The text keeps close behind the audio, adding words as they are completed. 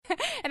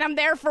and I'm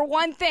there for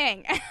one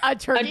thing. A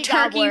turkey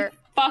gobbler.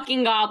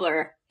 Fucking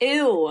gobbler.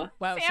 Ew.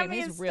 Wow,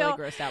 Sammy's really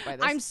grossed out by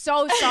this. I'm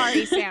so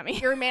sorry, Sammie.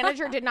 Your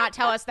manager did not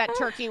tell us that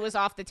turkey was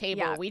off the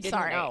table. Yeah, we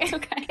didn't know.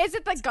 Okay. Is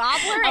it the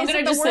gobbler? I'm Is gonna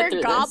it just the sit word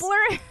through gobbler?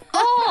 This.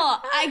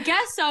 Oh, I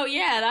guess so.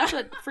 Yeah, that's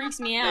what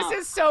freaks me out.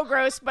 This is so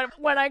gross, but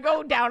when I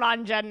go down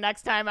on Jen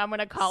next time, I'm going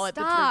to call it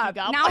the turkey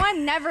gobbler. Now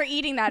I'm never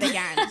eating that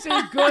again. It's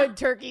a good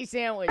turkey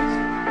sandwich.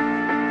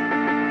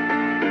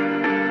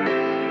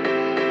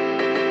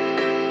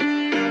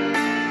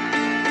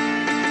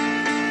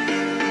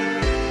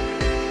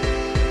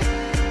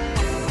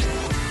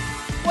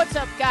 What's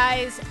up,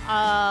 guys?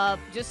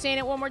 Just saying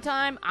it one more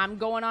time. I'm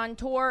going on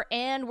tour,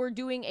 and we're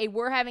doing a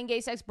We're Having Gay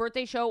Sex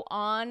birthday show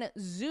on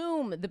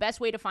Zoom. The best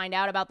way to find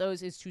out about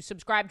those is to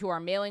subscribe to our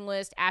mailing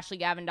list,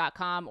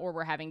 ashleygavin.com or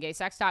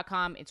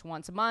we'rehavinggaysex.com. It's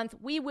once a month.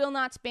 We will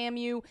not spam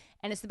you,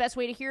 and it's the best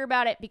way to hear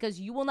about it because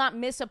you will not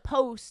miss a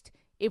post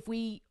if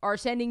we are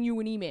sending you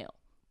an email.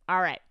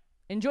 All right.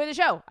 Enjoy the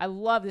show. I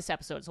love this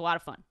episode. It's a lot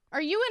of fun.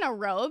 Are you in a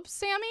robe,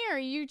 Sammie, or are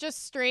you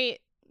just straight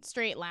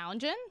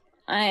lounging?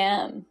 I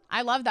am.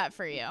 I love that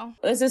for you.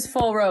 This is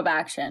full robe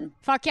action.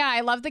 Fuck yeah,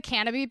 I love the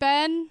canopy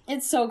bed.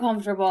 It's so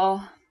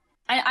comfortable.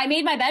 I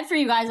made my bed for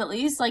you guys at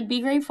least. Like, be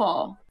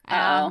grateful.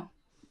 Uh-oh.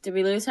 Did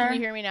we lose her? Can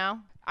you hear me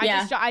now?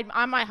 Yeah. I'm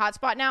on my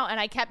hotspot now, and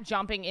I kept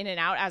jumping in and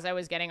out as I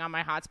was getting on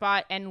my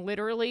hotspot, and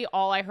literally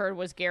all I heard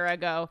was Gara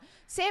go,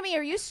 Sammie,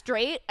 are you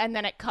straight? And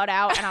then it cut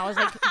out, and I was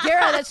like,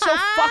 Gara, that's so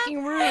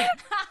fucking rude.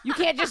 You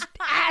can't just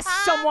ask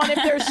someone if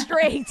they're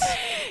straight.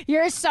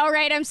 You're so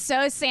right. I'm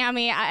so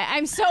Sammie.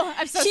 I'm so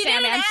She Sammie.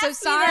 didn't I'm so ask me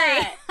sorry.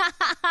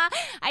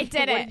 that. I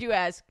did it. What did you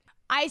ask?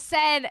 I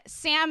said,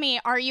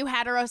 Sammie, are you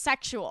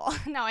heterosexual?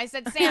 No, I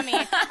said,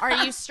 Sammie,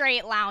 are you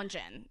straight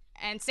lounging?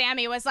 And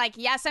Sammie was like,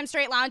 yes, I'm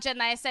straight lounging.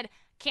 And I said,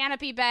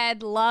 canopy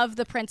bed, love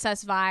the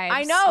princess vibes.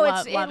 I know,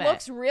 love it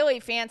looks really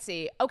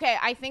fancy. Okay,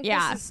 I think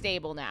Yeah. this is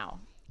stable now.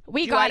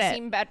 We got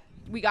it.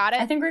 We got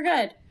it? I think we're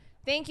good.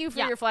 Thank you for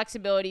your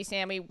flexibility,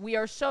 Sammie. We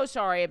are so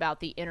sorry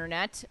about the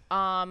internet,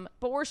 but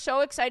we're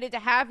so excited to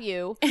have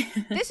you.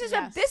 This is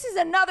this is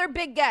another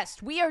big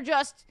guest. We are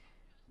just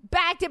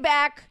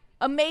back-to-back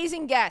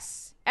amazing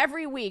guests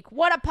every week.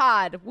 What a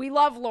pod. We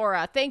love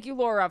Laura. Thank you,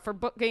 Laura, for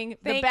booking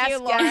the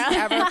best guest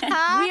ever.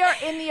 We are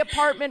in the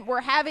apartment.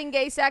 We're having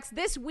gay sex.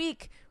 This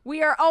week, we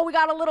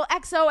got a little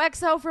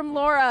XOXO from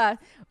Laura.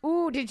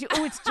 Ooh,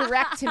 it's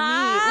direct to me.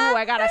 Ooh,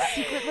 I got a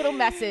secret little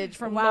message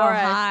from Laura.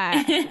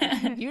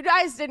 Hi. You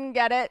guys didn't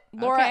get it.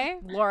 Laura, Okay.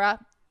 Laura,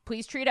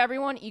 please treat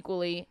everyone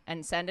equally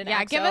and send an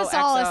XOXO give us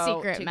all a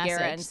secret to message.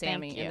 Gara and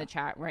Sammie Thank you. in the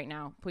chat right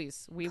now.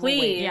 Please. We will Please.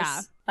 wait.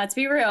 Yeah. Let's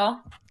be real.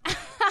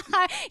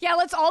 Yeah,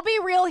 let's all be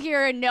real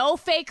here. No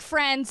fake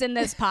friends in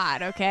this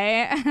pod,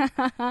 okay?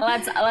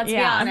 Let's be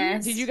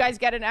honest. Did you guys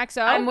get an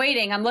XO? I'm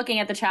waiting. I'm looking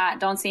at the chat.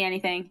 Don't see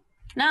anything.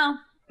 No.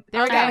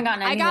 There we I go. haven't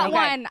gotten I anything. got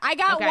one. I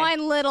got Okay.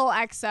 one little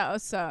XO.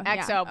 So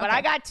XO, but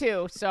I got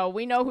two, so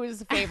we know who's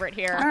the favorite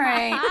here. All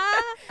right.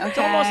 Okay. It's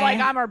almost like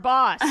I'm her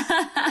boss.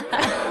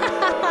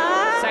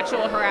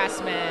 Sexual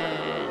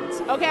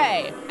harassment.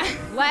 Okay,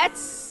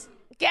 let's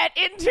get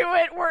into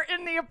it. We're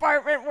in the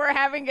apartment. We're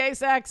having gay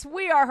sex.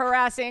 We are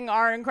harassing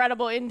our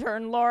incredible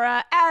intern,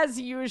 Laura, as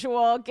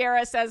usual.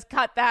 Gara says,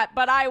 cut that,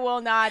 but I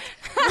will not.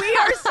 We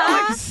are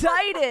so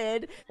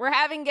excited. We're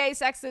having gay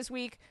sex this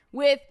week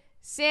with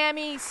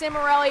Sammie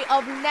Cimarelli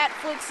of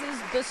Netflix's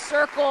The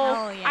Circle.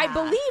 Hell yeah. I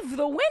believe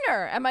the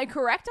winner. Am I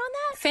correct on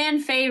that? Fan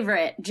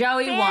favorite.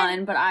 Joey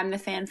won, but I'm the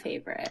fan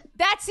favorite.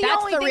 That's the That's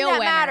only the thing real that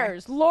winner.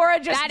 matters.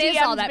 Laura just That DM'd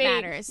is all that me.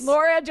 matters.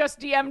 Laura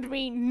just DM'd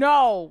me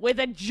no with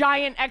a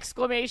giant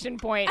exclamation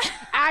point.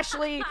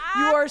 Ashley,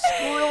 you are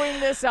screwing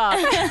this up.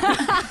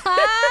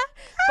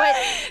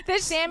 But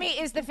Sammie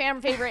is the fan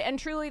favorite, and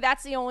truly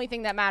that's the only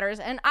thing that matters.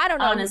 And I don't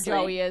know Honestly. who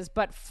Joey is,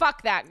 but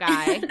fuck that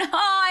guy. No,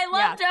 I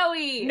love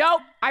Joey.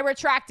 Nope, I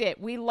retract it.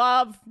 We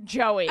love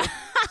Joey.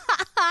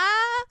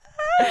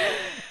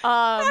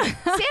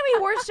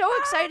 Sammie, we're so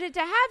excited to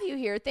have you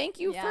here. Thank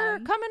you for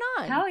coming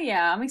on. Hell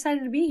yeah. I'm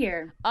excited to be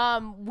here.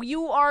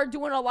 You are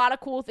doing a lot of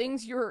cool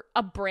things. You're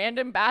a brand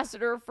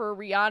ambassador for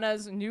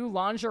Rihanna's new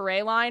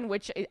lingerie line,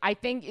 which I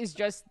think is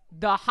just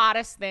the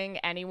hottest thing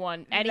any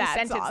That's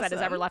sentence that has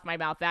awesome. ever left my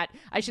mouth. That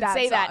I should That's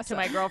say that awesome.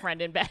 to my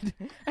girlfriend in bed.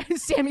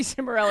 Sammie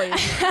Cimarelli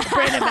is a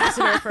brand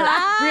ambassador for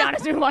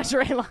Rihanna's new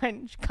lingerie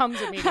line. She comes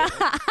immediately.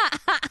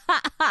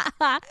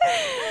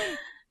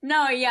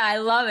 No, yeah, I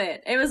love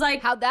it. It was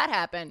like How'd that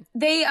happen?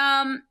 they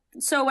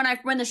so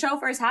when the show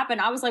first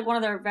happened, I was like one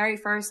of their very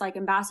first like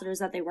ambassadors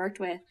that they worked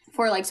with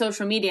for like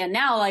social media.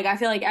 Now like I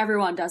feel like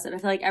everyone does it. I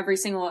feel like every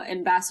single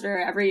ambassador,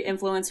 every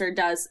influencer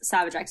does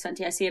Savage X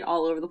Fenty. I see it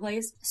all over the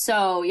place.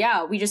 So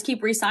yeah, we just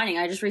keep re-signing.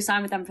 I just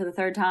re-signed with them for the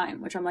third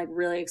time, which I'm like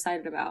really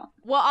excited about.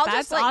 Well, I'll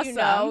That's just let you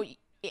know. awesome.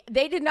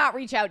 They did not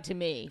reach out to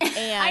me.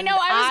 And I know.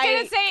 I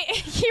was gonna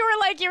say you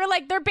were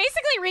like they're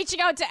basically reaching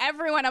out to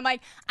everyone. I'm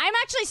like, I'm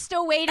actually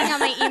still waiting on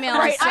my email.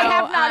 Right, so, I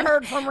have not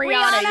heard from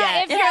Rihanna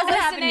yet. If It you're hasn't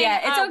happened listening,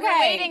 yet. It's we're okay.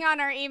 waiting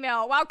on our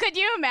email. Wow, could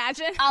you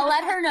imagine? I'll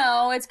let her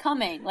know it's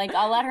coming. Like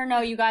I'll let her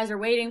know you guys are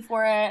waiting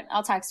for it.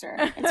 I'll text her.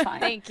 It's fine.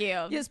 Thank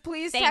you. Yes,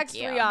 please Thank text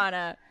you.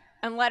 Rihanna.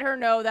 and let her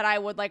know that I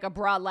would like a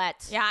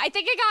bralette. Yeah, I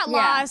think it got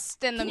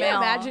lost in the mail. Can you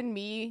imagine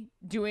me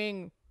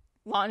doing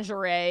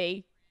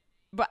lingerie?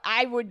 But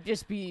I would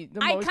just be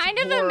the most I kind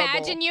of horrible.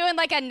 imagine you in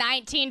like a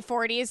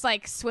 1940s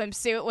like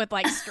swimsuit with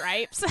like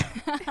stripes.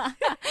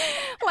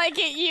 Like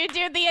you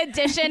do the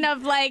addition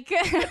of like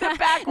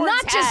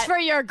not just hat. for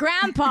your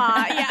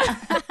grandpa. Yeah.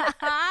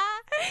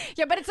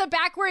 Yeah, but it's a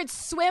backwards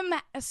swim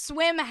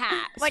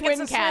hat. Like Swim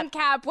it's a cap. swim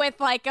cap with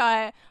like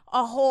a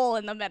hole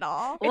in the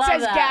middle. It Love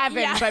says that.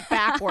 Gavin, but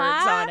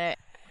backwards on it.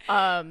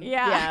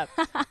 Yeah.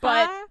 But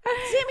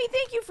Sammie,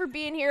 thank you for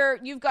being here.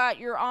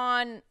 You're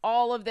on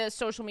all of this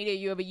social media.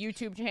 You have a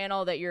YouTube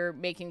channel that you're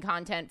making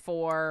content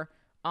for.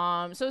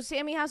 So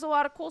Sammie has a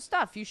lot of cool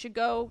stuff. You should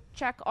go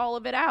check all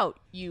of it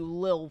out. You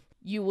little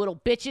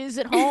bitches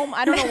at home.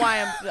 I don't know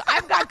why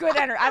I've got good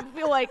energy. I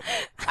feel like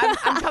I'm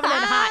coming in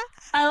hot.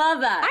 I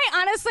love that.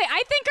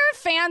 I think our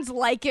fans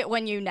like it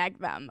when you neg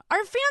them.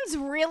 Our fans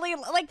really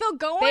like, they'll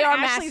go They are on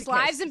Ashley's masochists.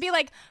 lives and be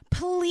like,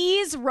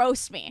 please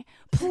roast me.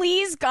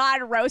 Please,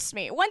 God, roast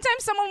me. One time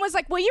someone was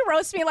like, will you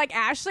roast me like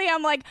Ashley?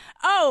 I'm like,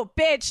 oh,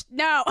 bitch,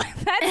 no.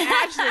 That's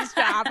Ashley's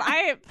job.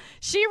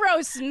 She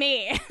roasts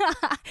me.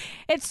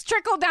 It's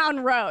trickle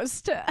down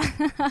roast.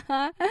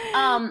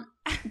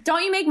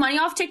 Don't you make money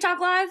off TikTok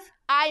Live?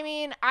 I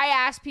mean, I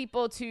ask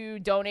people to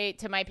donate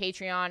to my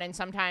Patreon, and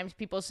sometimes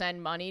people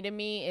send money to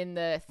me in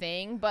the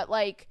thing. But,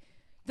 like,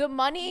 the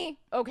money...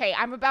 Okay,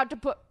 I'm about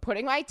to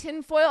putting my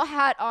tinfoil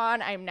hat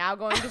on. I'm now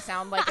going to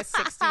sound like a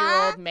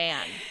 60-year-old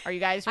man. Are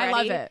you guys ready? I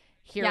love it.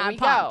 Here Yeah, we I'm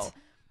go. pumped.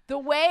 The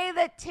way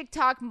that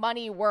TikTok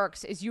money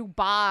works is you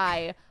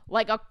buy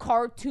like a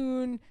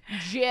cartoon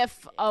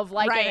gif of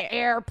like an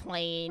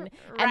airplane,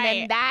 and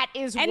then that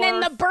is and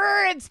worth...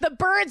 then the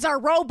birds are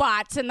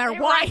robots and they're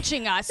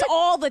watching us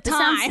all the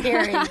Sounds time.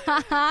 scary.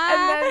 And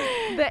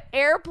then the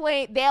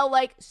airplane, they'll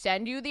like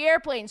send you the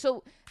airplane.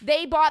 So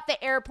they bought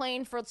the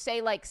airplane for say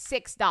like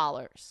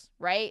 $6,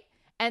 right?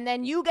 And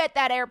then you get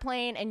that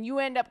airplane and you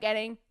end up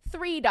getting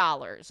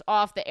 $3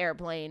 off the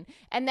airplane.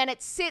 And then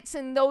it sits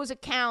in those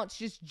accounts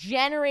just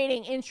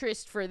generating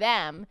interest for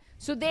them.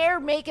 So they're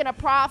making a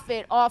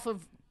profit off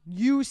of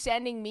you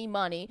sending me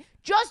money.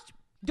 Just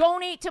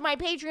donate to my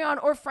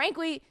Patreon, or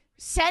frankly,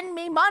 send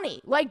me money.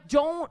 Like,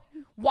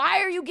 why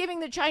are you giving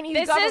the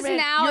Chinese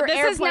government your This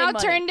is airplane now money?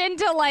 turned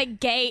into like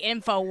gay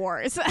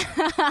InfoWars.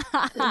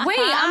 Wait,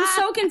 I'm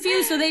so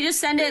confused. So they just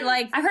send it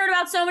like, I've heard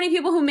about so many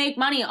people who make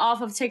money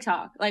off of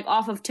TikTok, like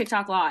off of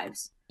TikTok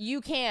Lives.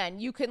 You can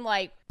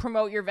like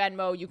promote your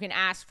Venmo. You can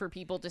ask for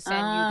people to send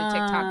you the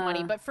TikTok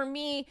money. But for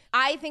me,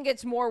 I think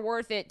it's more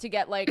worth it to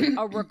get like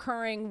a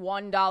recurring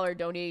 $1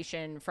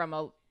 donation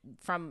from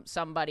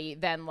somebody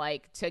than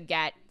like to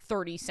get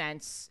 30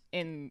 cents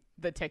in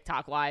the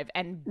TikTok Live.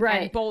 And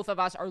both of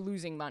us are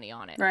losing money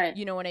on it. Right.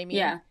 You know what I mean?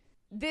 Yeah.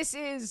 This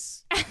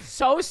is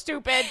so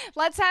stupid.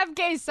 Let's have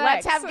gay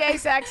sex.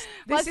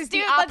 This is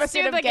the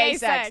opposite of gay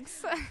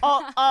sex.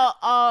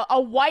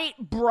 A white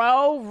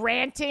bro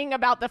ranting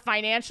about the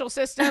financial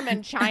system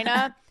in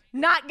China.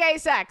 Not gay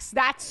sex.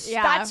 That's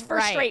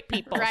for straight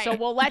people. Right. So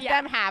we'll let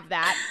them have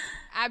that.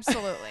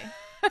 Absolutely.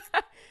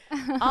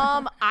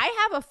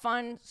 I have a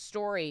fun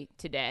story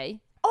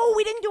today. Oh,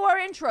 we didn't do our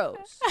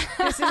intros.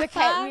 This is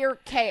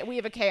we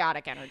have a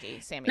chaotic energy,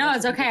 Sammie. No,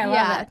 it's okay. I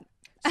love it.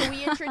 So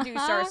we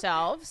introduce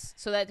ourselves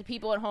so that the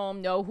people at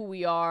home know who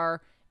we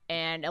are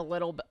and a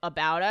little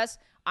about us.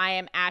 I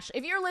am Ashley.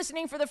 If you're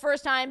listening for the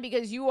first time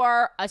because you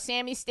are a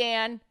Sammie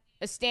stan,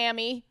 a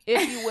Stammy,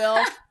 if you will,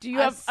 do you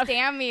have a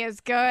Stammy is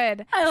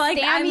good. I like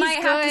that. I Stammy's might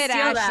have to good,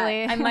 steal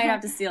Ashley. that. I might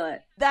have to steal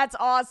it. That's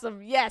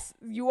awesome. Yes,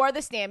 you are the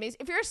Stammies.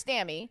 If you're a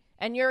Stammy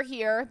and you're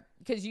here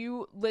because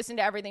you listen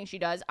to everything she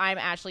does, I'm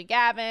Ashley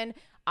Gavin.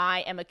 I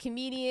am a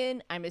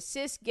comedian. I'm a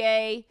cis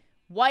gay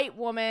white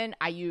woman.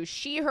 I use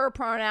she, her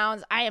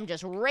pronouns. I am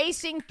just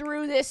racing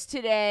through this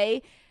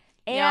today.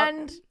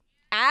 And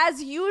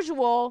as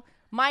usual,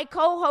 my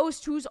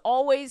co-host who's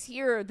always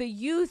here, the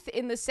youth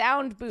in the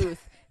sound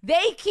booth,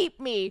 they keep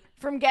me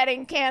from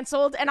getting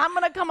canceled. And I'm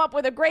going to come up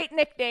with a great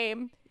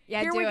nickname.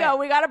 Yeah, Here do we it. go.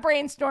 We got to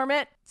brainstorm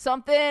it.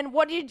 Something.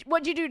 What'd you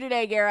do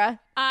today, Gara?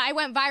 I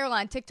went viral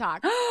on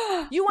TikTok.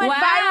 You went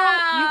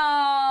viral.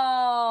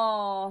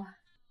 Wow.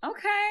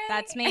 Okay.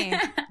 That's me.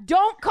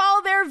 Don't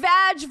call their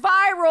vag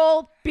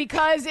viral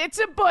because it's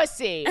a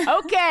pussy.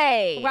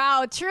 Okay.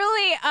 Wow,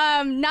 truly,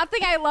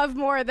 nothing I love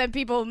more than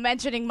people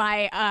mentioning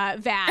my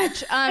vag.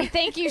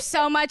 Thank you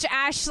so much,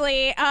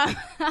 Ashley. Yes,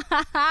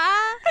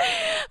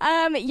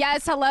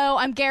 hello,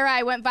 I'm Gara.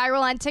 I went viral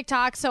on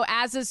TikTok, so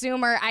as a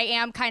Zoomer, I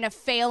am kind of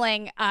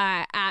failing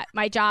at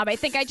my job. I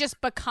think I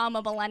just become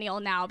a millennial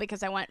now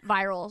because I went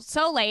viral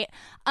so late.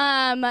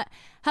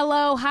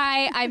 Hello,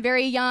 hi, I'm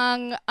very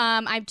young.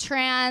 I'm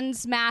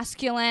trans,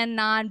 masculine,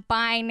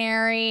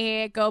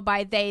 non-binary, go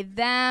by they,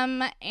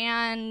 them,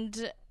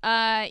 and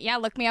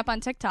look me up on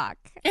TikTok.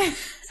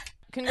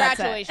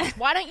 Congratulations.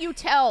 Why don't you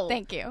tell?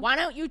 Thank you. Why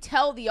don't you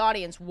tell the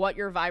audience what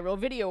your viral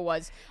video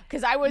was?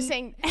 Because I was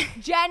saying,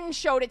 Jen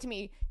showed it to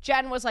me.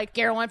 Jen was like,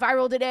 Gara went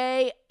viral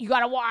today. You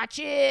got to watch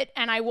it.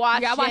 And I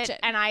watched it.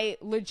 And I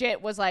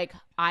legit was like,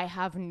 I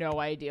have no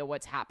idea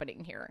what's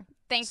happening here.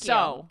 Thank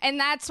you. And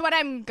that's what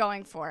I'm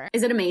going for.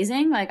 Is it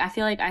amazing? Like, I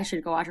feel like I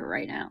should go watch it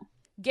right now.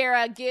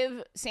 Gara,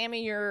 give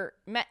Sammie your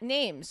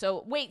name.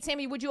 So, wait,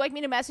 Sammie, would you like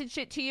me to message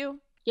it to you?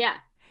 Yeah.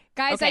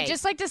 Guys, Okay. I'd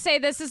just like to say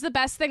this is the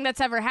best thing that's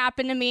ever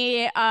happened to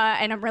me,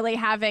 and I'm really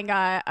having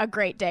a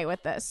great day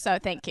with this, so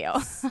thank you.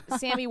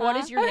 Sammie, what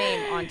is your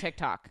name on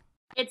TikTok?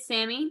 It's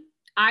Sammie,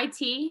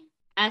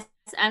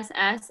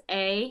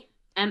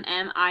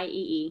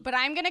 ITSSSAMMIEE. But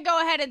I'm going to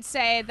go ahead and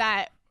say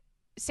that,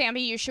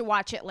 Sammie, you should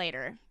watch it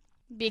later,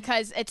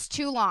 because it's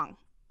too long.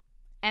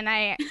 And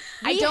I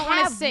don't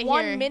want to sit here.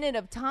 1 minute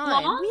of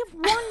time. Long? We have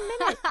 1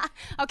 minute.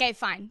 Okay,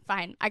 fine.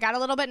 I got a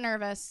little bit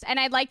nervous. And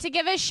I'd like to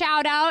give a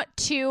shout out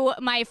to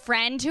my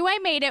friend who I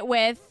made it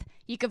with.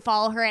 You can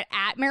follow her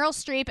at Meryl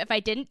Streep. If I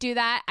didn't do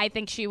that, I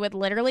think she would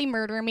literally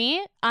murder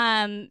me.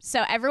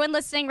 So everyone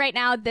listening right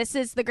now, this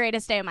is the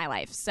greatest day of my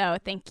life. So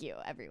thank you,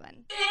 everyone.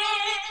 In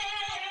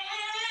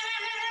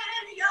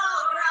your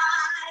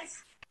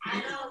eyes,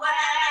 and the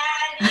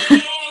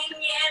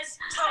wedding is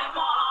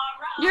tomorrow.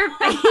 Your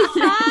face.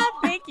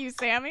 Thank you,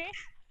 Sammie.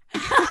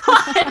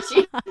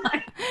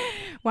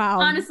 Wow.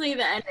 Honestly,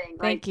 the ending.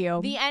 Thank you.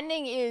 The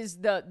ending is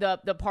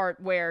the part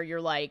where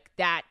you're like,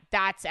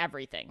 that's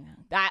everything.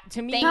 That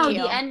to me. No,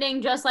 you. the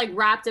ending just like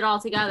wrapped it all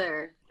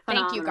together.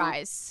 Thank you, Phenomenal.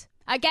 guys.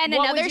 Again,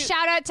 What another would you-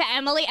 shout out to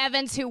Emily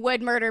Evans, who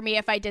would murder me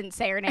if I didn't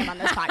say her name on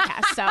this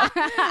podcast. So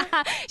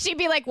she'd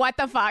be like, "What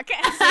the fuck?"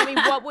 Sammie,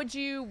 what would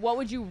you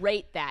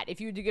rate that if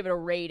you were to give it a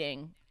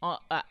rating?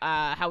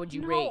 How would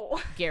you rate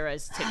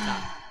Gara's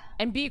TikTok?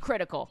 And be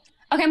critical.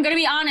 Okay, I'm gonna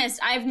be honest.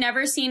 I've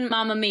never seen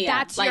Mamma Mia.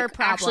 That's like, your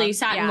problem. Actually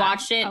sat and Yeah.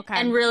 watched it Okay.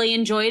 and really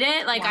enjoyed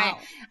it. Like Wow.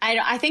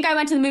 I think I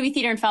went to the movie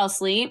theater and fell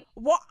asleep.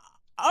 What?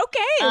 Okay.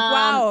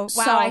 Wow.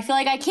 So I feel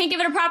like I can't give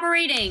it a proper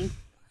rating.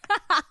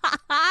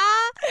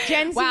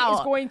 Gen Z Wow. is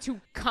going to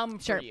come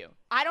for you.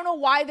 I don't know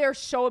why they're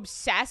so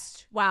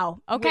obsessed Wow.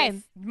 Okay.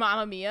 with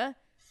Mamma Mia,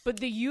 but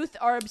the youth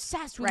are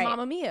obsessed with Right.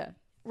 Mamma Mia.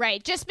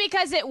 Right. Just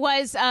because it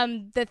was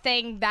the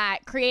thing that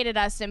created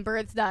us and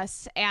birthed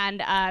us, and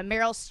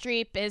Meryl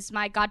Streep is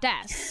my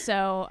goddess.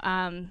 So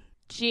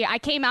I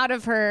came out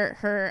of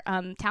her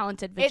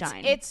talented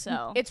vagina.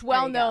 It's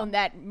well known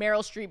that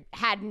Meryl Streep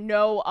had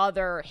no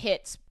other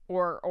hits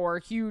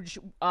or huge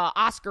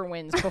Oscar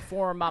wins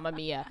before Mamma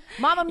Mia.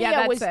 Mamma Mia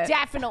that's was it.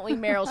 definitely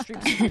Meryl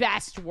Streep's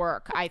best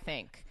work, I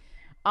think.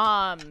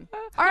 All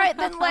right,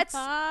 then let's.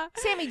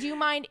 Sammie, do you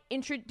mind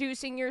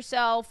introducing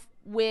yourself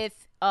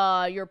with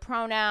your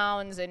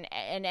pronouns and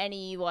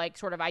any like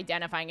sort of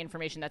identifying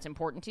information that's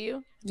important to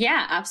you?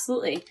 Yeah,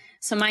 absolutely.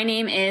 So my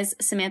name is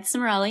Samantha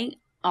Cimarelli,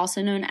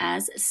 also known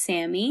as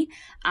Sammie.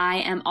 I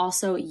am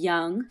also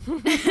young,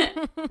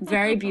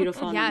 very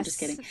beautiful. No, I'm just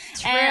kidding.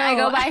 True. And I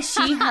go by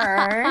she,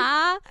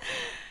 her.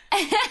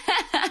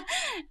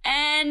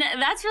 And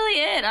that's really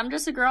it. I'm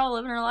just a girl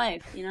living her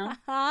life, you know?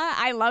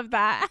 I love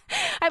that.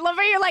 I love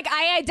how you're like,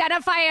 I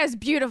identify as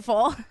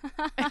beautiful.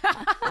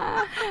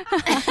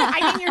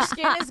 I mean, your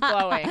skin is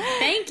glowing.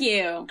 Thank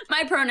you.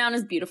 My pronoun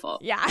is beautiful.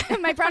 Yeah.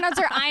 My pronouns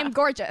are I'm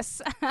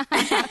gorgeous.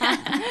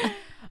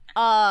 Am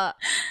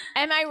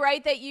I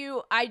right that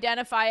you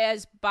identify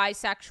as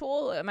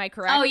bisexual? Am I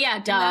correct? Oh, yeah,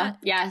 in duh. that?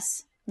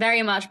 Yes.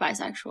 Very much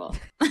bisexual.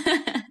 Love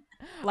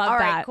All that.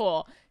 right,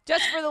 cool.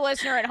 Just for the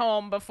listener at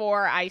home,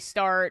 before I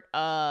start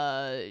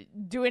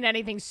doing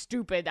anything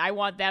stupid, I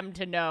want them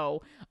to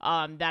know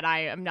that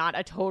I am not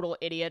a total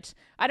idiot.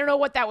 I don't know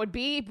what that would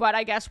be, but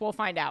I guess we'll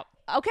find out.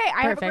 Okay,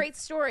 I have a Perfect. great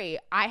story.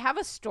 I have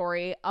a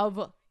story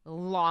of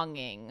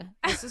longing.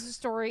 This is a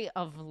story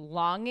of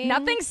longing.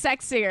 Nothing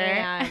sexier.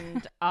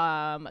 And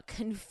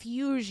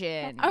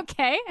confusion.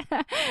 Okay.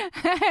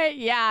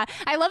 Yeah.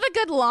 I love a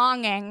good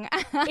longing.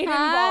 It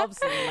involves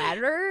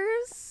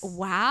letters.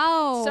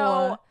 Wow.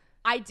 So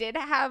I did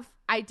have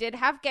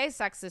gay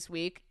sex this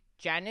week.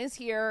 Jen is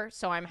here,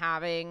 so I'm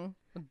having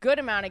a good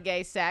amount of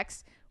gay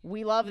sex.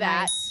 We love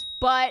that. Nice.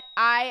 But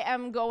I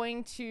am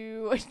going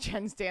to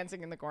Jen's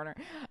dancing in the corner.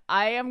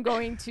 I am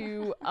going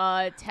to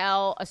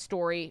tell a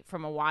story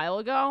from a while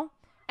ago,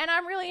 and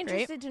I'm really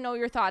interested to know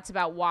your thoughts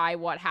about why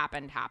what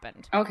happened.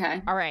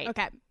 Okay. All right.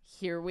 Okay.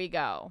 Here we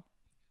go.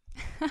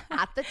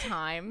 At the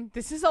time,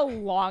 this is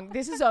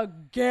a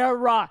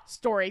Gara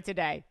story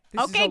today.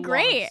 This Okay, is a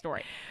great. long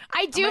story.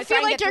 I do gonna try feel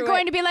and like get you're through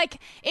going it. to be like,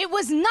 it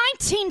was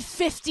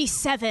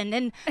 1957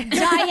 and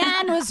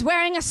Diane was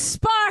wearing a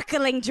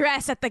sparkling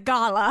dress at the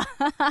gala.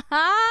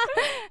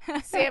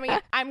 Sammie,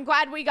 I'm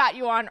glad we got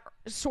you on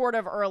sort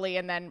of early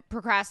and then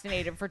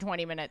procrastinated for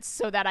 20 minutes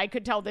so that I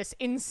could tell this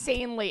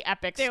insanely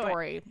epic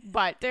story.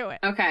 But Do it.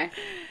 Okay.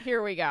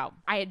 here we go.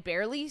 I had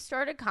barely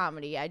started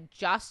comedy. I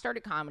just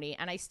started comedy,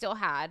 and I still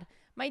had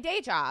my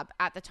day job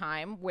at the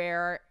time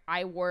where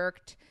I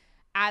worked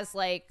as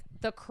like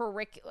the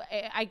curriculum.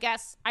 I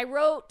guess I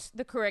wrote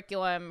the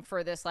curriculum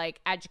for this like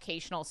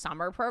educational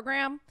summer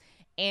program.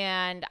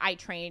 and I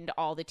trained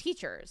all the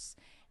teachers.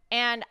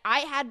 And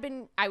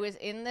I was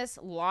in this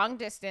long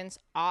distance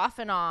off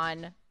and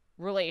on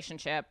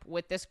relationship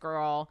with this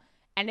girl,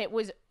 and it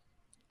was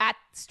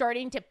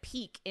starting to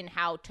peak in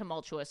how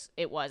tumultuous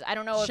it was. I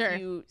don't know if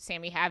you,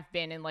 Sammie, have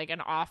been in like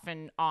an off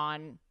and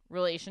on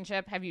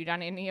relationship. Have you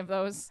done any of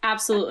those?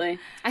 Absolutely.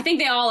 I think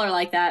they all are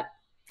like that.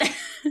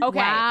 Okay.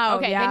 Wow,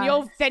 okay.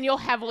 yeah. Then you'll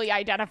heavily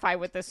identify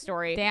with this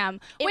story. Damn.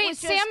 It Wait,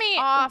 was just Sammie,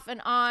 off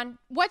and on.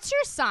 what's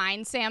your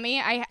sign, Sammie?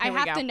 I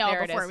have to know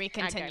There it before is. we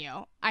continue.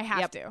 Okay. I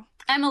have to.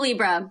 I'm a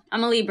Libra.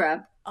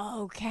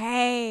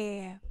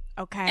 Okay.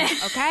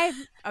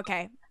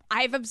 Okay.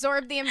 I've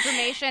absorbed the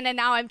information, and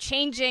now I'm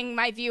changing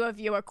my view of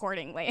you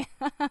accordingly.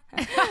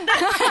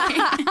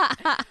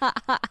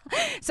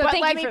 So But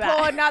thank let you me for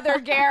pull that. another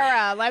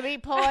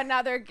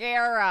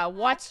Gara.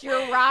 What's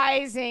your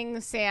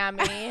rising,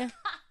 Sammie?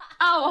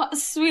 Oh,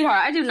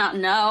 sweetheart, I do not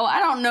know. I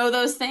don't know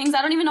those things.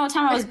 I don't even know what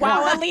time I was born.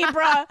 Wow, a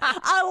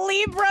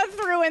Libra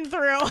through and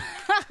through.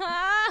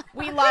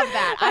 We love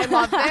that. I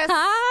love this.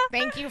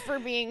 Thank you for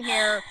being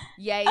here.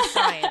 Yay,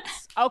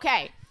 science.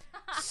 Okay,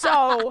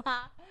 so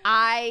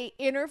I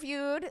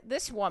interviewed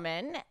this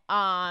woman,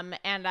 and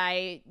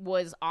I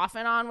was off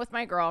and on with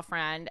my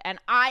girlfriend, and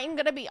I'm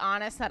going to be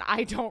honest that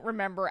I don't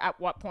remember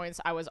at what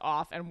points I was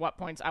off and what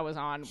points I was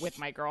on with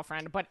my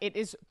girlfriend, but it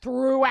is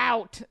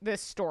throughout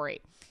this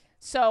story.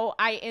 So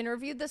I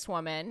interviewed this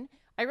woman.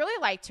 I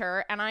really liked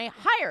her, and I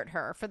hired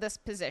her for this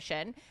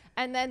position.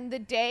 And then the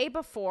day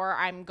before,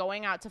 I'm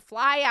going out to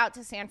fly out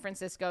to San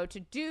Francisco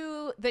to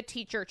do the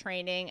teacher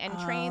training and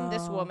train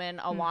this woman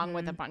along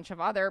with a bunch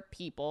of other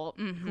people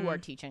who are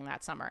teaching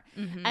that summer.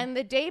 And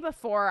the day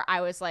before,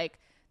 I was like,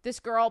 this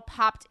girl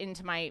popped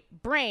into my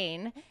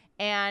brain,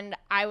 and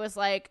I was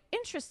like,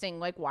 interesting.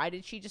 Like, why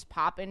did she just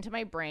pop into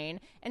my brain?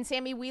 And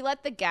Sammie, we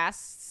let the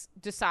guests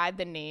decide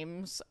the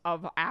names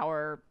of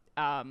our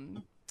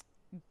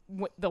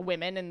the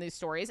women in these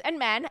stories, and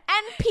men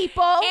and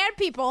people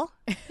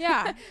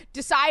Yeah.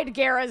 decide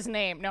Gara's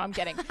name. No, I'm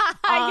kidding.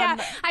 Yeah,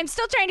 I'm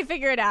still trying to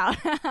figure it out.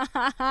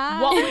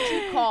 What would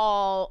you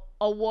call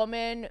a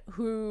woman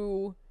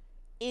who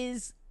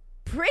is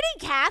pretty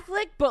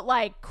Catholic, but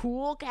like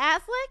cool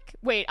Catholic?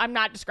 Wait, I'm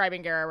not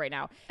describing Gara right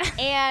now.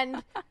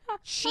 And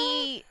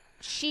she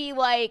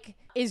like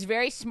is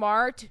very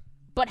smart,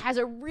 but has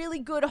a really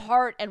good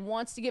heart and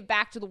wants to get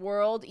back to the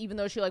world, even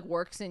though she like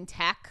works in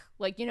tech.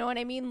 Like, you know what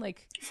I mean?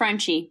 Like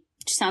Frenchie.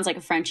 She sounds like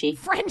a Frenchie.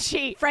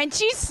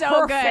 Frenchie's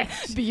so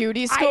Perfect. good.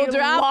 Beauty school I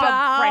dropout.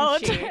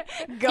 love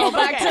Frenchie. Go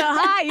back to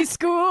high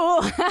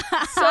school.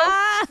 So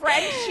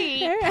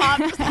Frenchie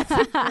pops. That's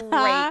a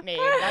great name.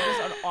 That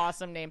is an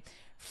awesome name.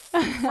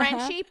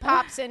 Frenchie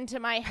pops into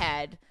my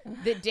head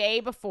the day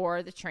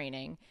before the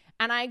training,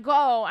 and I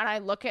go and I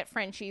look at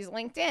Frenchie's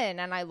LinkedIn,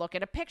 and I look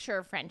at a picture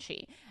of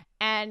Frenchie,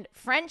 and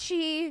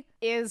Frenchie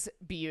is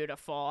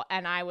beautiful,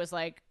 and I was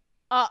like,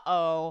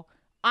 uh-oh,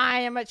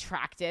 I am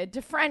attracted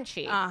to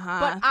Frenchie.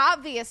 But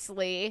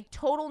obviously,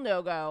 total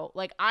no-go.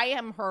 Like, I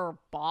am her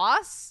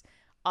boss,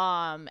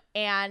 and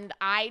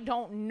I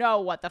don't know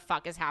what the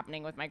fuck is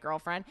happening with my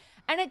girlfriend.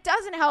 And it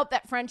doesn't help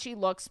that Frenchie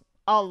looks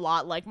a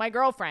lot like my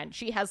girlfriend.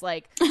 She has,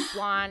 like,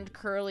 blonde,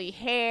 curly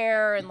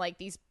hair and, like,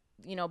 these,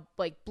 you know,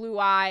 like, blue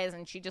eyes,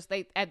 and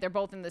they're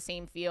both in the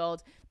same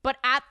field. But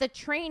at the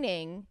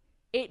training,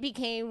 it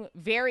became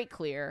very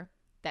clear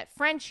that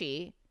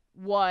Frenchie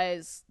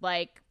was,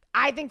 like,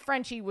 I think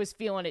Frenchie was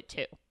feeling it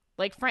too.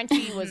 Like,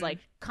 Frenchie was like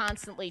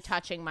constantly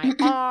touching my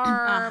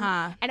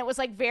arm, and it was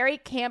like very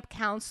camp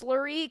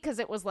counselor-y because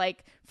it was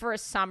like for a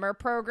summer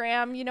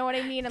program, you know what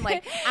I mean? And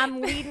like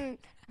I'm leading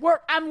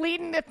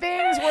the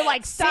things. We're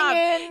like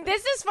singing.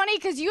 This is funny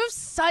because you have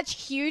such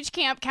huge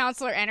camp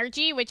counselor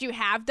energy, which you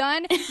have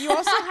done. You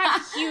also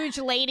have huge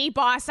lady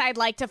boss I'd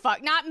like to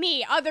fuck. Not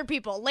me, other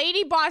people.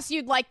 Lady boss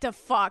you'd like to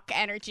fuck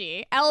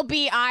energy.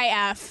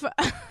 LBIF.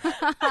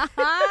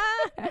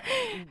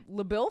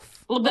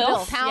 LaBilf?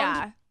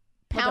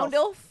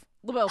 Poundilf?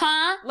 LaBilf.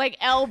 Huh? Like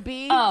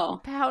LB? Oh.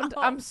 Pound?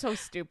 I'm so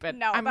stupid.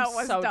 No, I'm that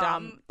was so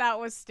dumb. That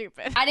was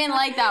stupid. I didn't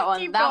like that one.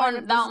 Keep that going one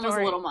with that the one was a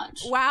story. little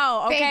much.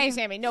 Wow. Okay. Thank you,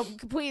 Sammie. No,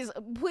 please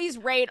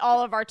rate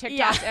all of our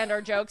TikToks and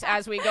our jokes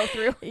as we go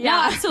through. No,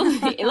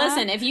 absolutely.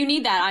 Listen, if you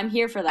need that, I'm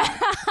here for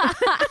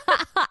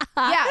that.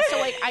 Yeah, so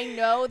like I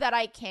know that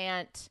I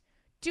can't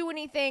do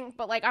anything,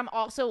 but like I'm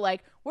also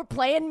like, we're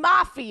playing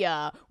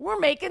Mafia, we're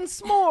making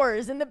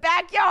s'mores in the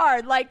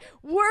backyard, like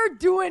we're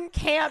doing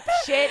camp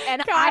shit,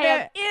 and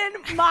I am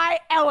in my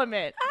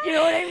element. You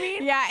know what I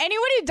mean? Yeah,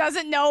 anyone who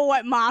doesn't know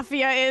what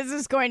Mafia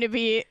is going to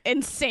be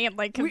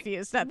insanely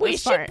confused at We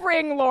this should part.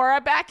 bring Laura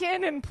back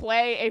in and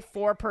play a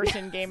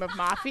 4-person game of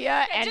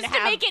Mafia, and Just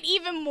to make it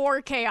even more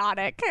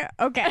chaotic.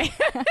 Okay.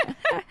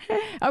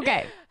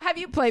 Okay. Have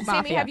you played Sammie,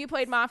 Mafia? have you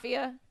played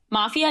Mafia?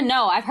 Mafia?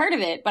 No, I've heard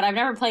of it, but I've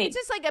never played. It's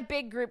just like a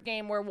big group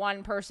game where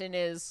one person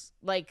is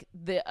like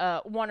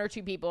the one or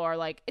two people are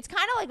like, it's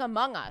kind of like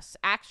Among Us,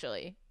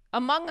 actually.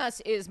 Among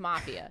Us is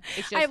Mafia.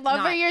 It's just I love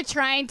not- how you're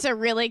trying to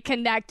really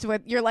connect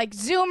with. You're like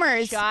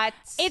Zoomers. Shut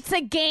It's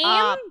a game,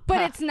 up.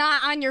 but it's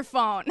not on your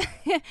phone.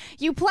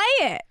 You play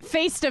it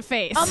face to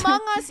face.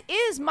 Among Us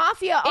is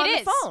Mafia on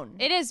the phone.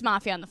 It is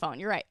Mafia on the phone.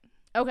 You're right.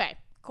 Okay,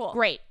 Cool.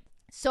 great.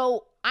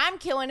 So I'm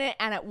killing it,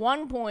 and at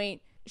one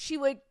point she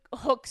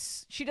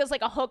does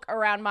like a hook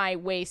around my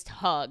waist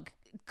hug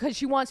because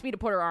she wants me to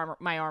put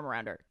my arm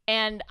around her,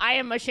 and I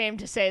am ashamed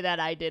to say that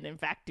I did in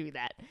fact do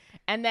that.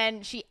 And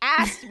then she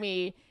asked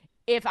me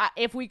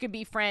if we could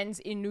be friends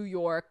in New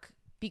York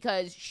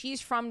because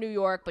she's from New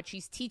York, but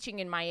she's teaching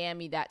in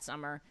Miami that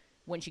summer.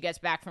 When she gets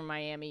back from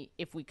Miami,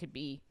 if we could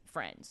be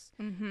friends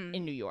in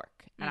New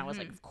York. And I was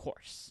like, of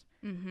course.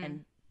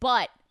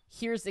 But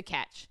here's the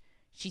catch.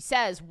 She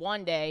says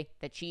one day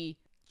that she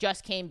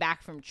just came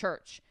back from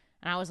church.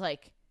 And I was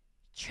like,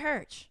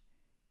 church?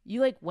 You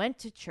like went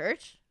to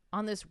church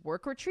on this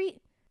work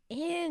retreat?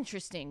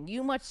 Interesting.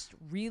 You must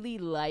really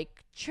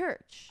like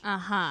church.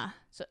 Uh-huh.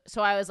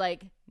 So I was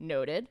like,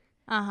 noted.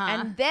 Uh-huh.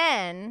 And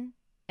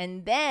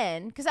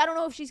then, because I don't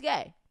know if she's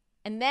gay.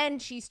 And then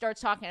she starts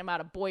talking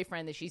about a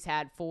boyfriend that she's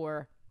had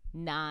for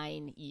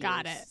 9 years.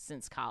 Got it.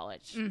 Since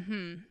college.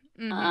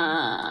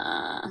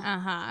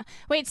 Uh-huh.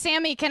 Wait,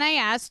 Sammie, can I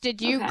ask,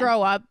 did you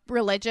grow up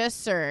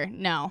religious or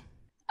no?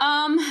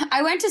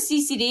 I went to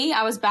CCD.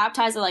 I was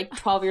baptized at like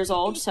 12 years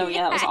old. So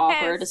yeah, that was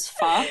awkward as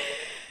fuck.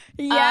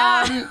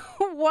 Yeah.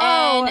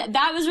 Whoa. And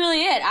that was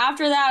really it.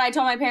 After that, I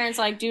told my parents,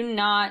 like, do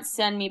not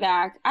send me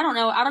back. I don't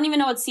know. I don't even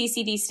know what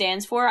CCD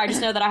stands for. I just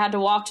know that I had to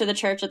walk to the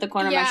church at the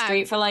corner of my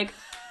street for like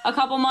a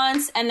couple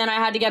months, and then I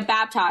had to get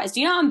baptized.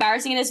 Do you know how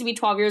embarrassing it is to be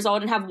 12 years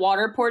old and have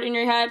water poured in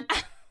your head?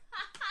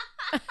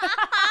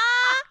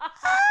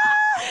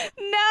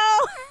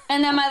 No.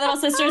 And then my little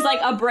sister's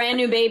like a brand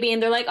new baby,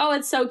 and they're like, oh,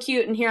 it's so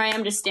cute. And here I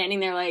am just standing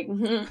there like,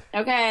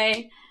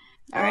 okay.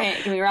 All right,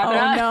 can we wrap it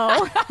up?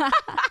 No.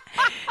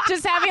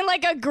 Just having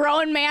like a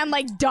grown man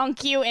like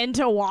dunk you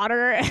into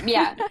water.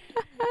 Yeah.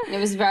 It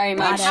was very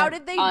much How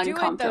did they do it though?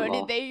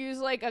 uncomfortable. Did they use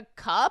like a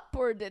cup,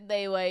 or did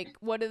they like,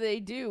 what do they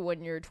do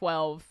when you're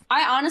 12?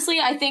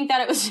 I think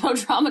that it was so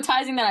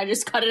traumatizing that I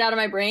just cut it out of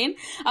my brain.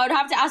 I would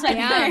have to ask my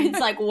parents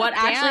like what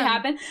actually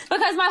happened,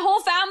 because my whole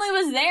family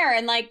was there,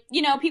 and like,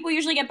 you know, people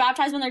usually get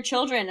baptized when they're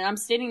children, and I'm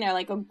sitting there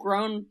like a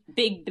grown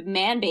big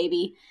man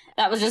baby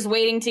that was just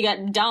waiting to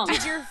get dumped.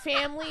 Did your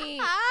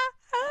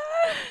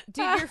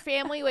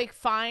family like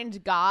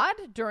find God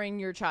during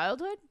your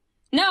childhood?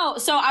 No,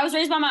 so I was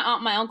raised by my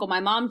aunt and my uncle.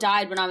 My mom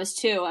died when I was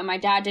 2, and my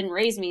dad didn't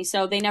raise me,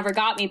 so they never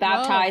got me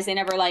baptized. They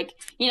never, like,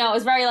 you know, it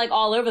was very, like,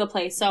 all over the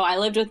place. So I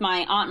lived with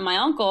my aunt and my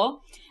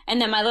uncle,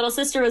 and then my little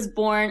sister was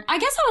born, I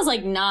guess I was,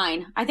 like,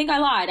 9. I think I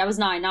lied. I was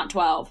 9, not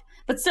 12.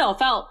 But still,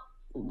 felt,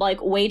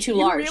 like, way too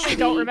large. You really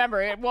don't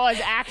remember. It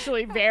was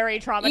actually very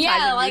traumatizing.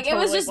 Yeah, like, it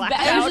was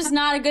just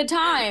not a good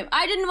time.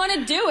 I didn't want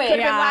to do it. Could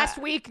have been last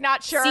week,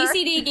 not sure.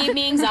 CCD gave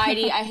me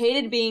anxiety. I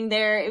hated being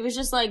there. It was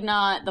just, like,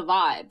 not the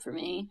vibe for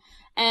me.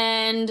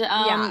 And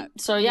I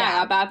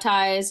got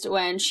baptized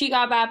when she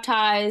got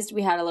baptized.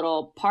 We had a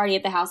little party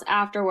at the house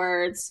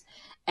afterwards.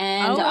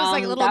 And it was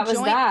like a little that was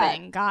joint that.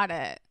 thing. Got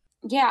it.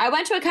 Yeah, I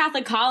went to a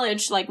Catholic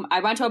college. Like,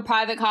 I went to a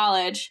private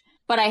college,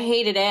 but I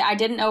hated it. I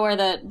didn't know where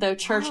the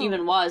church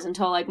even was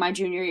until like my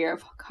junior year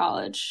of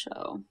college.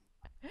 So,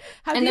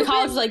 and the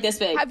college was like this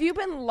big. Have you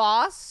been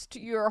lost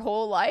your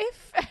whole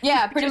life?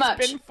 Yeah, pretty much.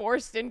 Been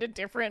forced into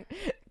different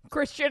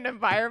Christian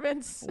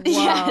environments.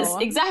 Yes,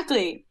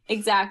 exactly.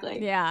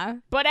 Yeah.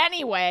 But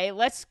anyway,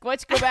 let's go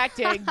back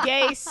to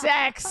gay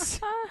sex.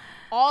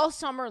 All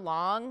summer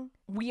long,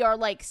 we are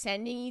like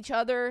sending each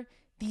other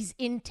these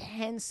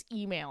intense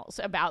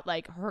emails about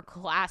like her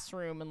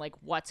classroom and like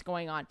what's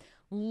going on.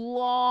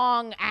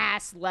 Long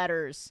ass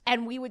letters.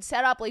 And we would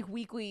set up like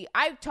weekly.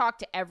 I talked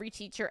to every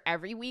teacher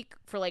every week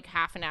for like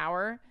half an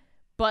hour,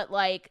 but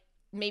like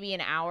maybe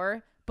an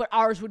hour. But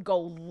ours would go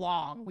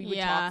long. We would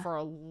talk for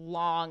a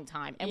long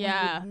time. And we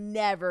would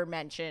never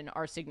mention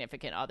our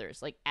significant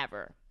others, like,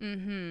 ever.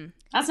 Mm-hmm.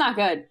 That's not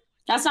good.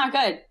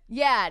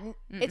 Yeah,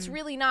 it's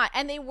really not.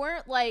 And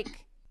well,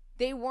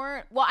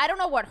 I don't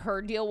know what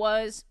her deal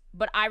was,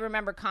 but I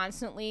remember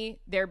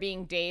constantly there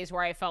being days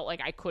where I felt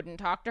like I couldn't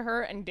talk to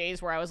her, and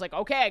days where I was like,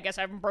 okay, I guess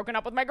I've broken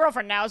up with my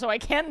girlfriend now, so I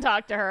can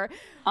talk to her. You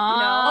know?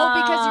 Oh,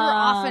 because you were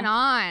off and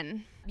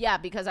on. Yeah,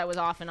 because I was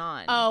off and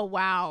on. Oh,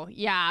 wow.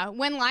 Yeah.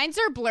 When lines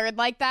are blurred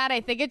like that,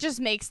 I think it just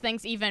makes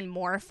things even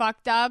more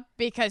fucked up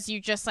because you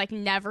just, like,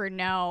 never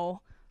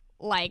know,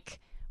 like,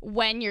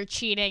 when you're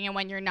cheating and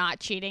when you're not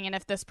cheating and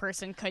if this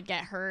person could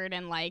get hurt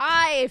and, like...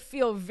 I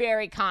feel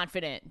very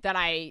confident that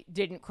I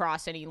didn't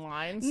cross any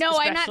lines. No,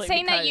 I'm not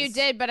saying that you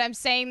did, but I'm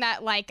saying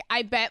that, like,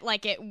 I bet,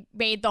 like, it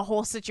made the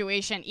whole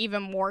situation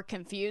even more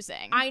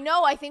confusing. I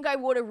know. I think I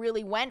would have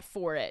really went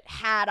for it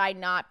had I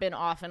not been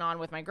off and on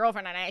with my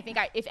girlfriend. And I think,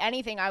 if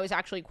anything, I was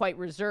actually quite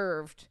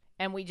reserved,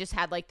 and we just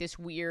had, like, this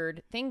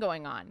weird thing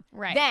going on.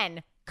 Right.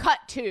 Then, cut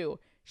to,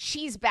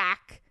 she's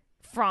back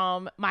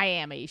from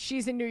Miami.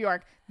 She's in New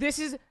York. This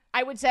is,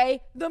 I would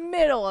say, the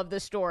middle of the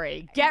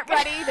story. Get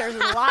ready. There's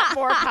a lot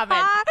more coming.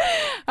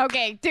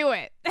 Okay, do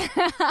it.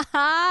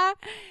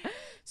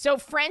 So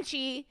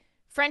Frenchie's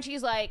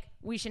like,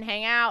 we should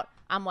hang out.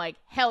 I'm like,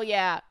 hell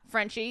yeah,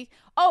 Frenchie.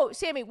 Oh,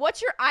 Sammie,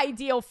 what's your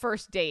ideal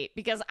first date?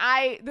 Because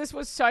I did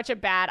such a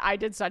bad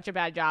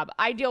job.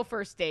 Ideal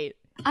first date.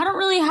 I don't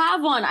really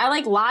have one. I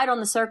like lied on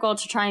the circle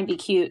to try and be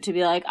cute, to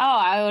be like, oh,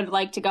 I would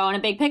like to go in a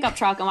big pickup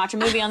truck and watch a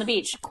movie on the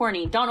beach.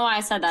 Corny. Don't know why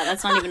I said that.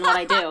 That's not even what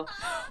I do.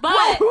 But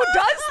Whoa, who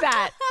does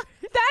that?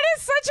 That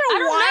is such a I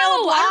don't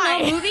wild know. lie. I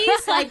don't know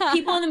movies, like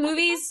people in the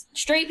movies,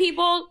 straight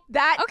people.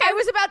 I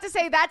was about to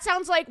say that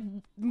sounds like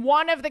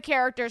one of the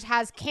characters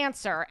has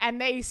cancer and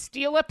they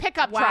steal a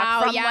pickup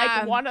truck from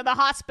like one of the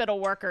hospital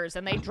workers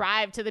and they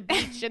drive to the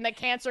beach and the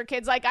cancer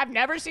kid's like, I've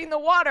never seen the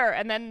water,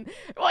 and then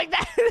like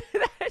that.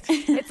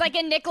 It's like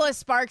a Nicholas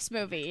Sparks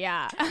movie.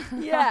 Yeah.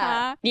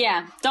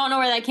 Yeah. Don't know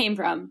where that came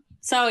from.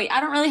 So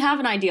I don't really have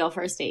an ideal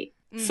first date.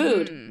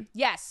 Food.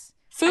 Yes.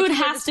 Food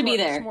has to be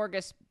there.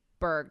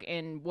 Smorgasburg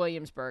in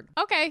Williamsburg.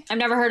 Okay. I've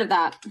never heard of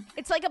that.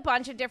 It's like a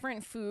bunch of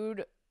different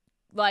food,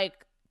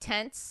 like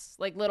tents,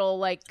 like little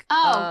like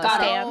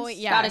got stands.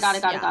 it.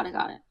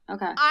 Got it.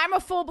 Okay. I'm a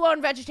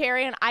full-blown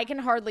vegetarian. I can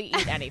hardly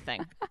eat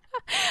anything.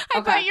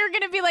 I thought you were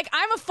gonna be like,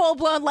 I'm a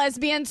full-blown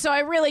lesbian, so I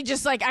really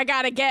just like I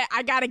gotta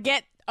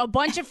get a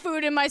bunch of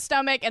food in my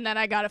stomach and then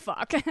I gotta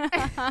fuck.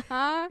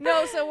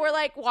 No, so we're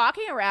like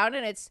walking around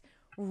and it's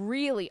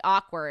really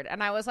awkward,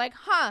 and I was like,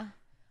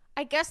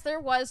 I guess there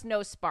was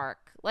no spark.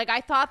 Like,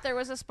 I thought there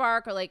was a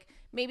spark, or like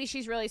maybe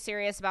she's really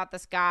serious about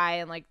this guy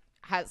and like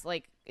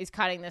is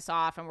cutting this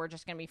off and we're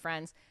just gonna be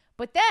friends.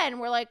 But then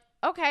we're like,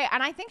 okay,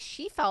 and I think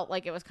she felt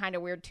like it was kind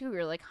of weird too. We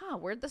were like,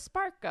 where'd the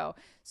spark go?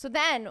 So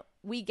then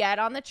we get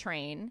on the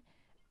train,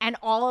 and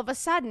all of a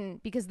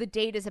sudden, because the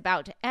date is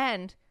about to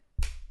end,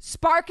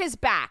 spark is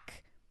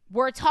back.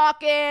 We're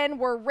talking,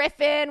 we're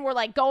riffing, we're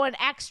like going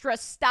extra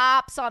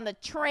stops on the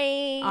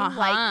train.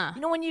 Like,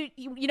 when you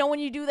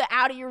do the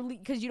out of your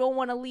because you don't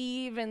want to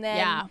leave, and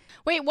then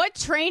Wait, what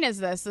train is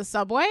this? The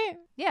subway?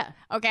 Yeah.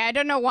 Okay, I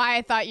don't know why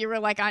I thought you were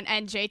like on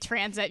NJ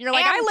Transit. You're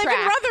like, I live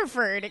in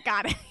Rutherford.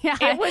 Got it. Yeah.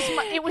 It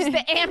was the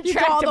Amtrak you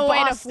go all the way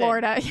to Boston.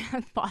 Florida.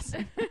 Yeah,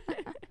 Boston.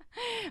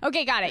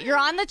 Okay, got it. You're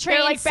on the train,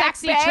 They're like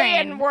sexy Back Bay, train.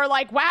 and we're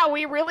like, wow,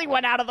 we really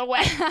went out of the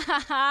way.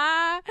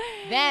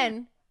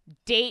 Then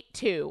date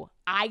 2.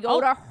 I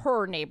go to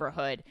her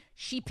neighborhood.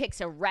 She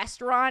picks a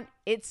restaurant.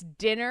 It's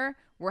dinner.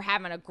 We're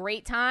having a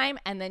great time.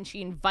 And then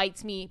she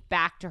invites me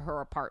back to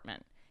her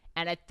apartment.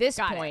 And at this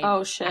point,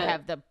 Oh, shit. I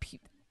have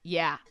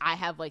I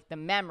have like the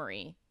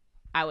memory.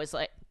 I was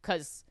like,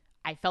 because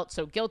I felt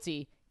so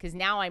guilty because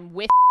now I'm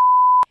with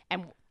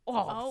and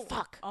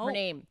fuck her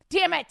name.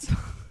 Damn it.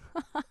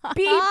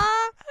 Beep.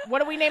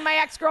 What do we name my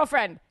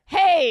ex-girlfriend?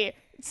 Hey,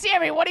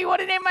 Sammie, what do you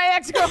want to name my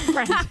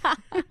ex-girlfriend?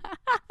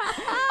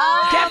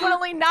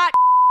 Definitely not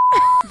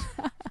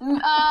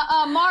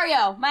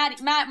Mario.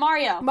 Matt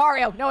Mario.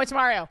 Mario. No, it's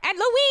Mario. And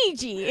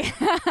Luigi.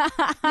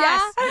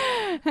 Yes.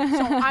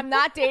 So I'm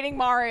not dating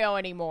Mario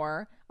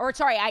anymore. Or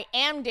sorry, I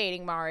am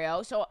dating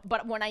Mario.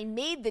 But when I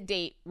made the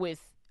date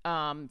with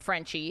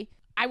Frenchie,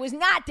 I was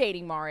not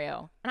dating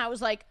Mario. And I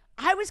was like,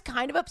 I was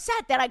kind of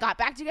upset that I got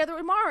back together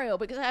with Mario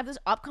because I have this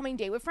upcoming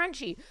date with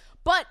Frenchie.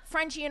 But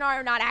Frenchie and I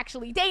are not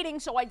actually dating,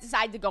 so I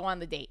decided to go on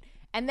the date.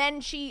 And then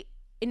she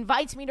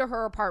invites me to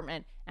her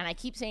apartment, and I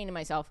keep saying to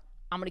myself,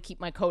 I'm going to keep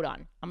my coat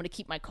on. I'm going to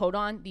keep my coat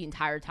on the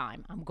entire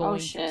time. I'm going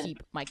to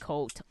keep my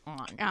coat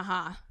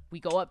on.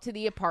 We go up to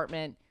the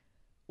apartment.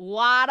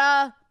 Lot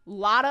of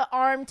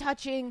arm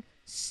touching,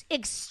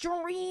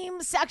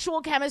 extreme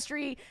sexual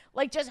chemistry,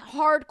 like just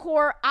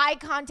hardcore eye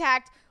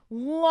contact,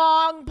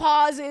 long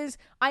pauses.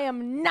 I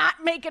am not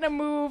making a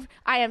move.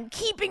 I am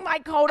keeping my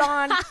coat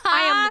on.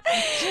 I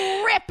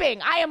am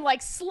dripping. I am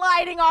like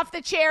sliding off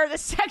the chair. The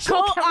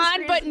sexual Coat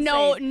chemistry on,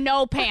 but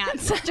no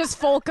pants. Just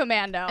full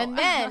commando. And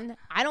then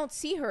I don't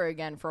see her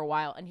again for a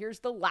while. And here's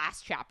the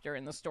last chapter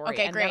in the story.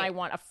 Okay, and great. then I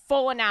want a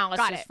full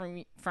analysis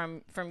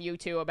from you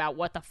two about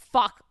what the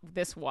fuck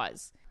this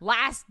was.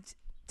 Last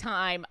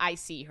time I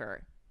see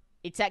her,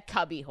 it's at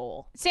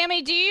Cubbyhole.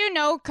 Sammie, do you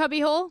know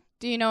Cubbyhole?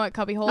 Do you know what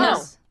Cubbyhole No.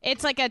 is?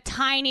 It's like a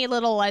tiny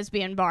little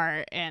lesbian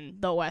bar in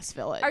the West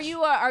Village. Are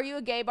you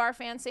a gay bar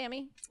fan,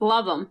 Sammie?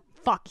 Love them.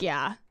 Fuck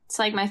yeah. It's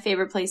like my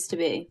favorite place to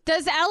be.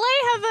 Does LA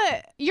have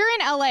a... You're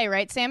in LA,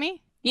 right,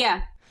 Sammie?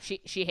 Yeah.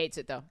 She hates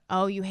it though.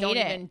 Oh, you hate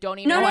it. Don't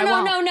even. No. I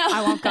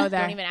won't go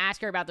there. Don't even ask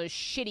her about those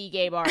shitty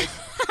gay bars.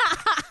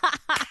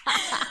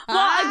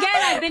 Well,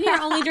 again, I've been here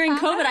only during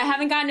COVID. I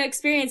haven't gotten to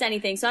experience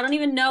anything, so I don't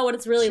even know what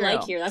it's really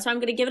like here. That's why I'm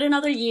going to give it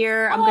another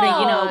year. I'm going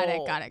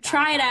to, Got it.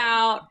 try it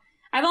out.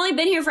 I've only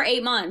been here for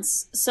 8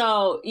 months,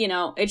 so,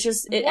 it's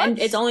just, and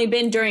it's only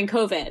been during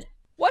COVID.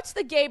 What's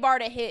the gay bar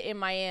to hit in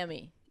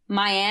Miami?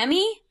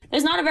 Miami?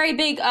 There's not a very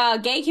big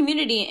gay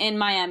community in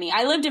Miami.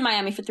 I lived in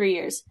Miami for 3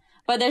 years,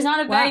 but there's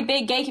not a very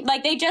big gay,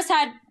 like they just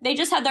had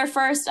their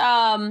first,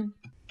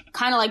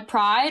 kind of like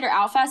Pride or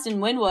Outfest in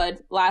Wynwood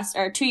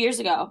 2 years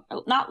ago.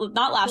 Not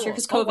last year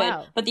because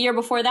COVID, but the year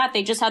before that,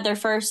 they just had their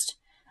first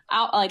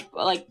like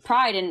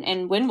Pride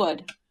in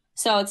Wynwood.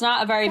 So it's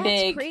not a very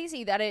big. That's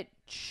crazy that it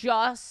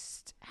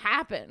just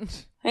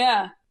happened.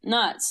 Yeah.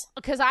 nuts.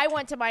 Because I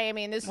went to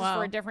Miami, and this is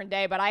for a different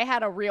day, but I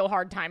had a real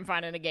hard time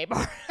finding a gay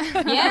bar.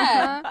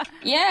 Yeah.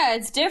 Yeah,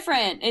 it's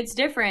different. It's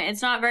different.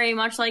 It's not very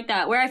much like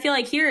that. Where I feel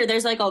like here,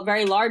 there's like a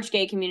very large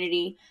gay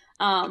community,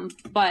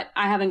 but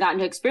I haven't gotten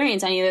to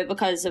experience any of it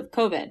because of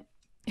COVID.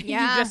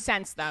 Yeah. You just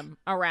sense them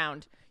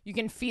around. You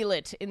can feel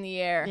it in the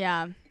air.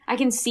 Yeah. I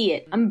can see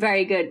it. I'm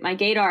very good. My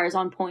gaydar is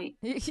on point.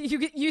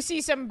 You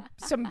see some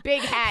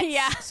big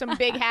hats, some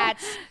big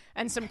hats,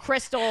 and some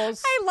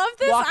crystals. I love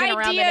this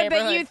idea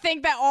that you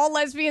think that all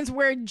lesbians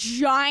wear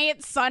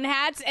giant sun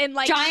hats and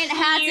like giant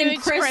hats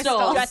and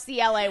crystals. Just the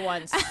LA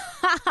ones.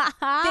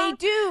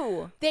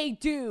 They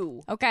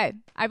do. Okay,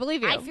 I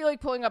believe you. I feel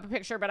like pulling up a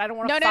picture, but I don't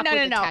want to fuck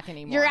with the tech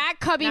anymore. You're at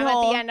Cubbyhole.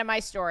 I'm at the end of my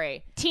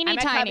story. Teeny I'm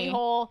at tiny.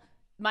 Cubbyhole.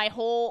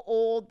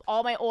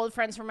 All my old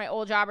friends from my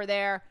old job are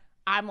there.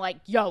 I'm like,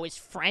 yo, is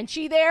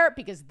Frenchie there?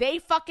 Because they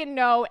fucking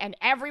know, and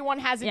everyone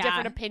has a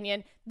different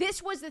opinion.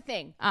 This was the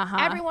thing.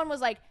 Everyone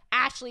was like,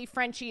 Ashley,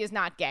 Frenchie is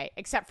not gay,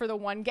 except for the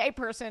one gay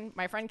person,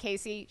 my friend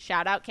Casey,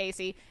 shout out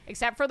Casey,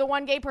 except for the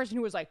one gay person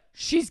who was like,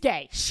 she's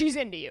gay, she's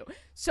into you.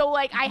 So,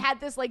 like, I had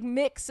this, like,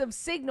 mix of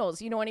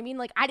signals, you know what I mean?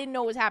 Like, I didn't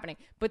know what was happening.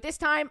 But this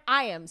time,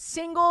 I am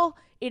single.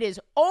 It is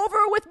over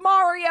with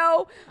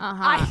Mario.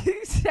 I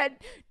said,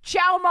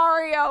 ciao,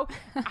 Mario.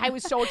 I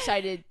was so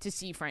excited to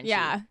see Frenchie.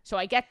 Yeah. So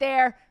I get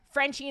there.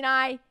 Frenchie and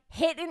I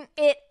hitting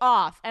it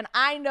off. And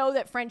I know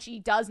that Frenchie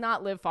does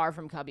not live far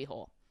from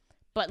Cubbyhole,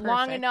 but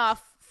long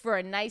enough for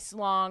a nice,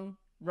 long,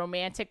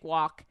 romantic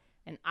walk.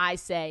 And I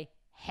say,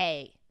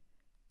 hey,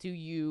 do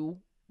you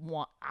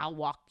want, I'll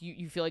walk,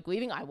 you feel like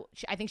leaving? I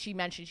think she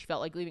mentioned she felt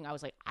like leaving. I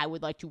was like, I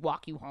would like to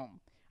walk you home.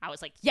 I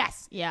was like,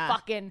 yes,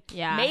 fucking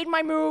made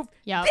my move.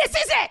 Yep. This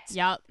is it.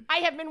 Yep. I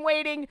have been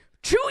waiting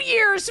 2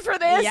 years for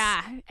this.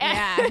 Yeah.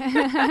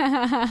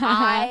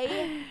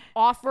 I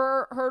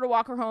offer her to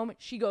walk her home.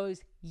 She goes,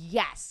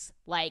 yes,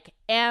 like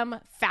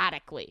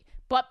emphatically.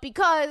 But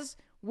because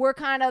we're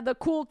kind of the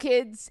cool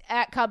kids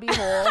at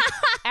Cubbyhole,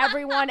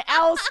 everyone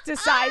else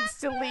decides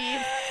to leave.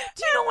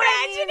 Do you know what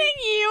I mean? Imagining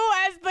you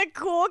as the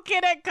cool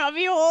kid at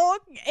Cubbyhole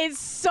is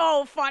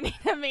so funny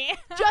to me.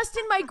 Just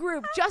in my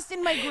group.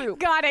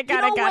 Got it.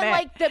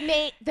 Like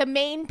the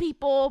main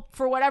people,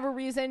 for whatever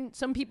reason,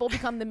 some people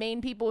become the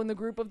main people in the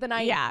group of the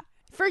night. Yeah,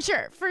 for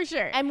sure.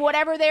 And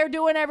whatever they're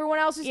doing, everyone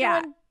else is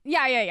doing.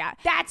 Yeah.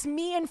 That's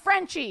me and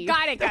Frenchie.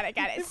 Got it.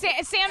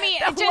 Sammie,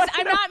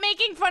 I'm not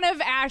making fun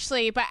of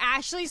Ashley, but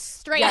Ashley's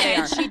straight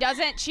edge.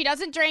 She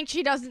doesn't drink,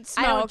 she doesn't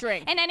smoke. I don't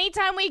drink. And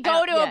anytime we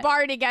go to a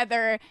bar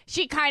together,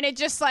 she kind of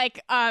just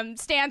like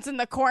stands in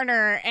the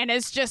corner and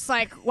is just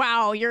like,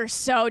 wow, you're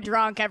so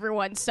drunk.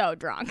 Everyone's so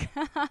drunk.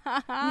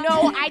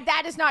 No,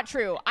 that is not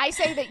true. I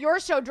say that you're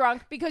so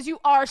drunk because you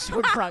are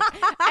so drunk.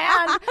 And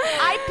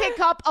I pick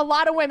up a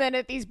lot of women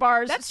at these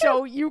bars. That's so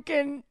true. you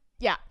can,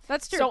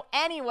 That's true. So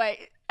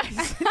anyway,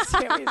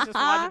 Sammie's just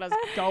watching us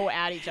go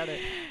at each other.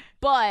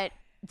 But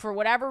for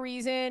whatever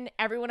reason,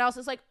 everyone else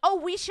is like, oh,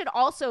 we should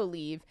also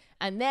leave.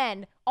 And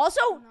then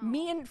also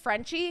me and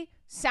Frenchie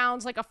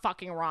sounds like a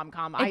fucking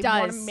rom-com. I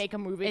want to make a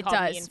movie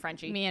called Me and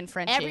Frenchie. Me and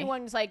Frenchie.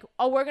 Everyone's like,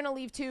 oh, we're going to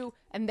leave too.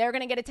 And they're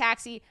going to get a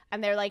taxi.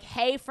 And they're like,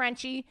 hey,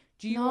 Frenchie,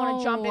 do you want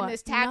to jump in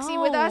this taxi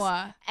with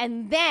us?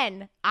 And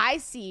then I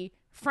see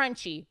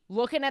Frenchie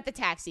looking at the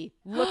taxi,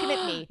 looking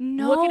at me,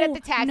 looking at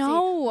the taxi,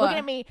 looking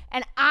at me.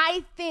 And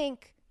I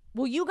think,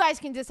 well, you guys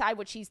can decide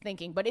what she's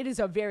thinking, but it is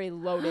a very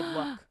loaded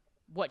look.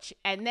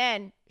 And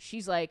then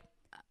she's like,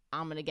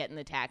 I'm going to get in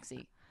the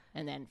taxi.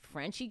 And then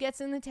Frenchie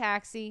gets in the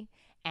taxi.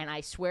 And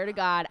I swear to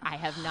God, I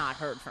have not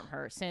heard from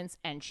her since.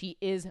 And she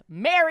is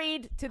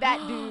married to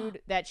that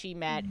dude that she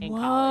met in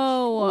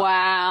college.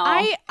 Wow.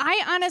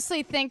 I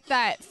honestly think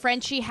that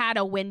Frenchie had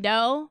a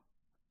window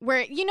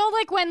where, you know,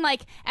 like when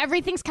like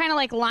everything's kind of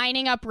like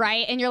lining up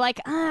right and you're like,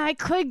 I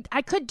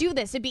could do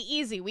this. It'd be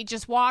easy. We'd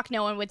just walk.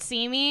 No one would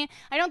see me.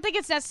 I don't think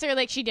it's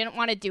necessarily like she didn't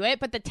want to do it,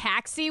 but the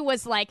taxi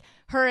was like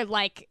her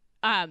like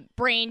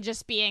brain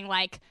just being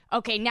like,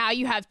 okay, now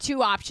you have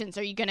two options.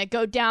 Are you going to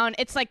go down?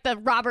 It's like the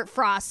Robert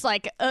Frost,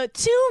 like,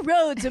 two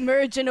roads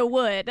emerge in a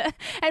wood.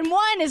 And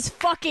one is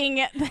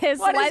fucking this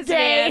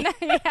lesbian.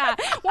 Yeah.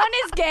 One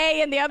is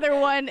gay and the other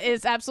one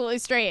is absolutely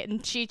straight.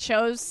 And she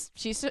chose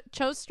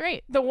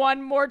straight. The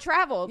one more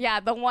traveled. Yeah,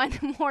 the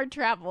one more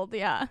traveled.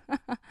 Yeah.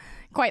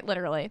 Quite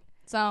literally.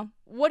 So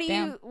what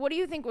do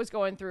you think was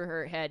going through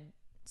her head,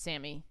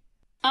 Sammie?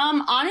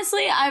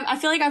 Honestly, I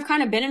feel like I've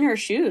kind of been in her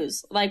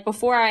shoes, like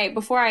before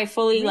I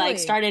fully like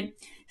started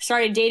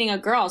dating a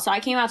girl. So I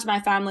came out to my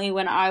family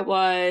when I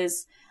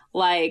was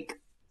like,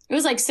 it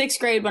was like 6th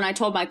grade when I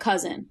told my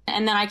cousin.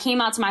 And then I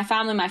came out to my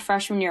family my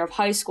freshman year of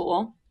high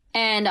school.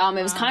 And,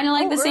 it was kind of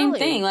like the same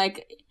thing.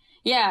 Like,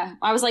 yeah,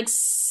 I was like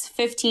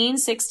 15,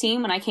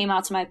 16 when I came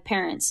out to my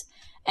parents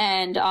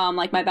and,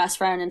 like my best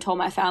friend and told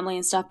my family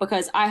and stuff,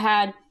 because I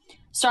had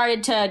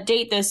started to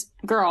date this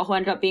girl who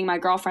ended up being my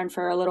girlfriend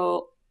for a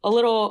little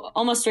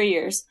almost 3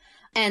 years.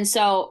 And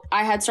so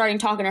I had started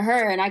talking to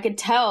her, and I could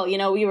tell, you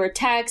know, we were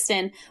text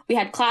and we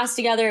had class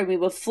together and we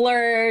would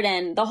flirt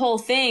and the whole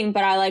thing,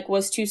 but I like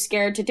was too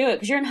scared to do it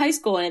because you're in high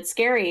school and it's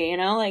scary, you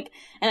know, like,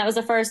 and that was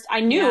the first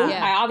I knew.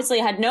 I obviously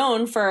had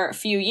known for a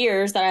few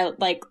years that I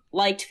like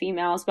liked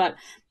females, but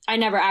I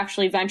never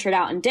actually ventured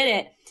out and did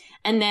it.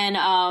 And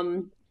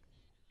then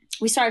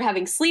we started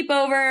having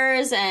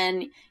sleepovers,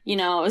 and, you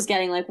know, it was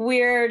getting like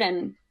weird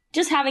and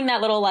just having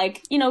that little,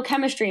 like, you know,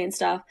 chemistry and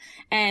stuff.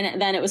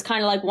 And then it was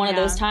kind of like one of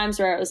those times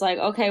where it was like,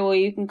 okay, well,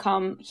 you can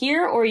come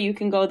here or you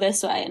can go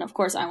this way. And of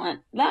course I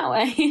went that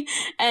way.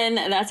 And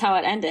that's how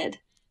it ended.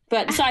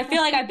 But so I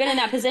feel like I've been in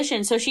that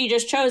position. So she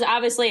just chose,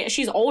 obviously,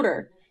 she's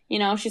older, you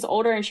know, she's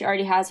older and she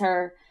already has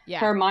her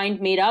mind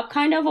made up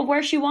kind of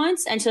where she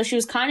wants. And so she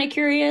was kind of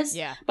curious.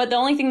 Yeah. But the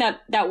only thing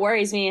that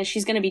worries me is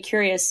she's going to be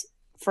curious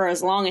for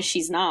as long as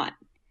she's not.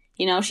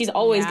 You know, she's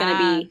always going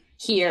to be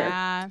here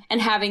and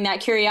having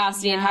that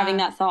curiosity and having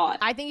that thought.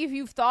 I think if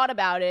you've thought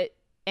about it,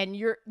 and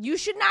you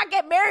should not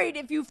get married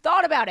if you've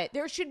thought about it.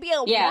 There should be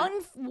a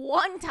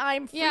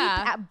one-time free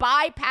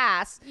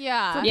bypass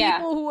for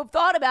people who have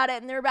thought about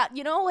it and they're about,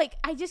 you know, like,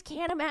 I just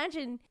can't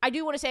imagine. I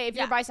do want to say, if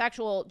you're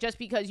bisexual, just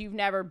because you've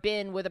never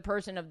been with a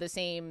person of the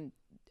same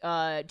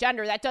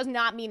gender, that does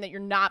not mean that you're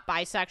not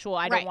bisexual.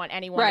 I don't want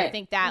anyone to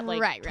think that,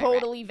 like,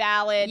 totally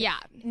valid. Yeah.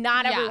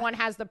 Not everyone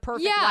has the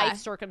perfect life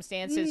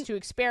circumstances to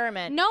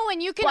experiment. No,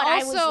 and you can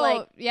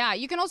also,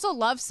 you can also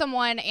love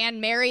someone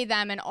and marry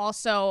them and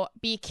also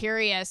be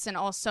curious and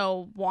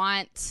also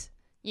want,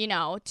 you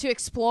know, to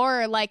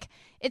explore. Like,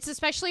 it's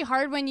especially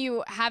hard when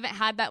you haven't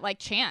had that, like,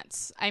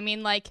 chance. I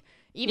mean, like,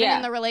 even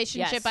in the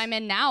relationship I'm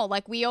in now,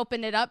 like, we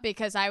opened it up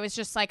because I was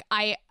just like,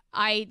 I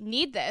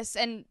need this.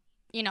 And,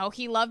 you know,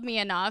 he loved me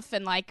enough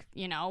and, like,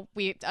 you know,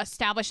 we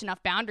established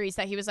enough boundaries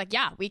that he was like,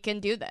 yeah, we can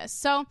do this.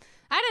 So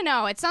I don't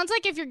know. It sounds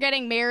like if you're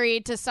getting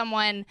married to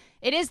someone,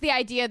 it is the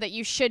idea that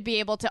you should be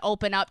able to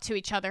open up to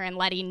each other and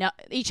let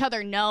each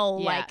other know,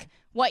 like,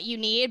 what you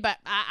need. But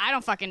I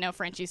don't fucking know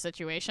Frenchie's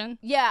situation.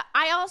 Yeah,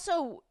 I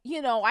also,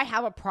 you know, I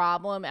have a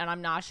problem, and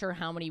I'm not sure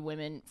how many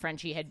women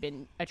Frenchie had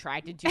been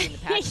attracted to in the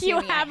past. You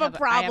have a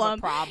problem. I have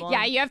a problem.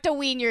 Yeah, you have to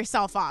wean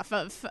yourself off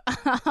of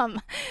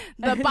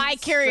the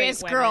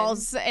bi-curious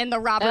girls in the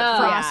Robert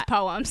Frost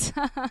poems.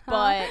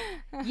 But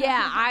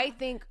yeah, I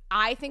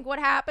think what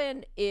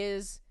happened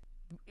is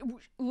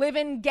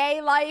living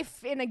gay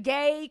life in a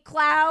gay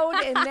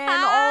cloud, and then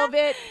all of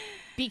it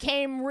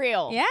became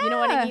real. Yeah. You know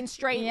what I mean?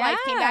 Straight life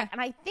came back.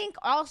 And I think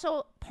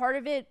also part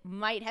of it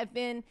might have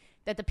been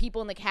that the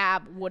people in the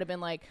cab would have been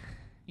like,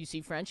 you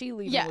see Frenchie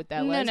leaving with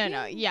that lesbian?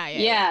 No.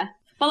 Yeah.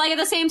 But, like, at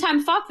the same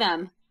time, fuck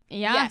them.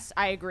 Yeah. Yes,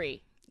 I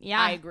agree. Yeah.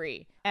 I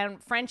agree.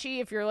 And Frenchie,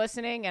 if you're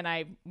listening, and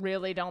I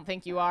really don't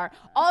think you are,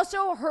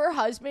 also her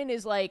husband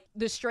is, like,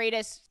 the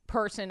straightest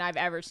person I've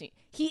ever seen.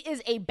 He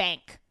is a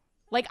bank.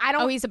 Like, I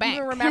don't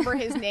even remember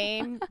his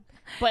name,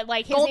 but,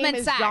 like, his Goldman name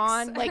is Sachs.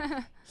 John. Like,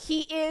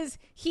 he is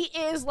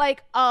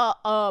like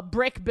a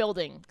brick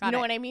building. You know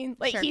what I mean?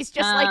 Like, he's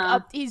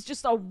just he's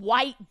just a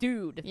white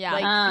dude. Yeah.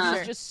 Like,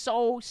 he's just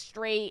so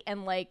straight,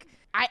 and, like,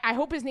 I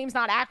hope his name's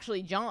not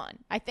actually John.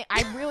 It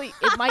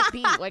might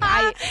be. Like,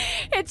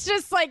 it's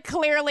just, like,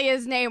 clearly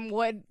his name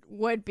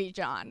would be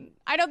John.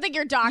 I don't think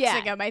you're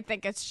doxing him. I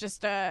think it's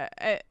just a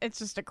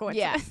coincidence.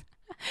 Yeah.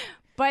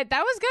 But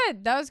that was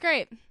good. That was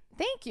great.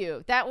 Thank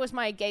you. That was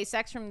my gay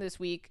sex from this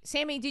week.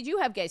 Sammie, did you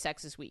have gay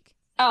sex this week?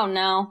 Oh,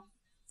 no.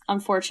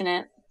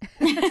 Unfortunate.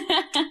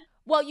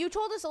 Well, you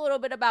told us a little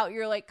bit about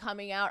your, like,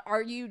 coming out.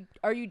 Are you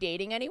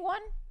dating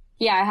anyone?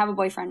 Yeah, I have a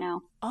boyfriend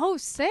now. Oh,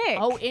 sick.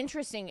 Oh,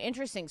 interesting.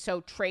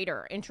 So,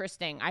 traitor.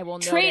 Interesting. I will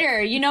know.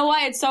 Traitor. You know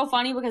what? It's so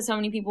funny because so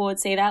many people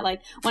would say that.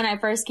 Like, when I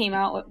first came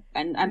out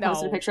and I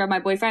posted a picture of my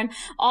boyfriend,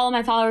 all of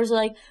my followers were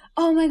like,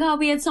 oh my God,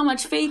 we had so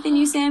much faith in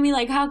you, Sammie.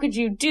 Like, how could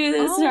you do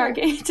this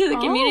to the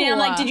community? I'm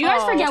like, did you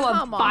guys forget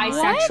what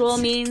bisexual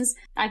means?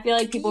 I feel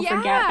like people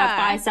forget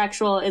that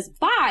bisexual is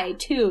bi,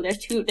 too.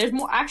 There's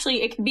more.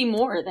 Actually, it can be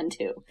more than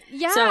two.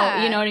 Yeah. So,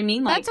 you know what I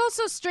mean? Like, that's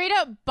also straight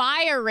up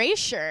bi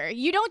erasure.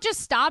 You don't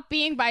just stop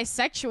being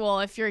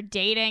bisexual if you're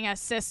dating a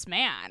cis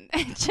man.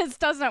 It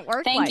just doesn't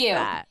work like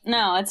that.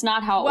 No, it's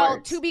not how it works.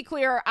 Well, to be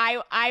clear,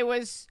 I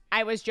was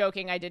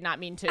joking. I did not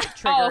mean to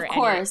trigger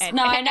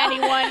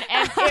anyone.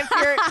 And if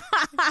you're,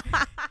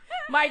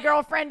 my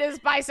girlfriend is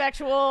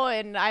bisexual,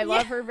 and I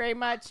love her very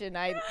much, and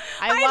I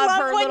love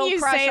her little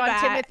crush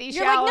on Timothy Chalamet.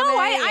 You're like, no,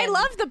 I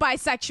love the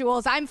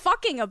bisexuals. I'm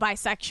fucking a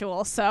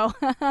bisexual, so.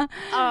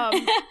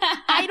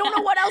 I don't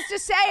know what else to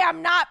say.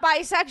 I'm not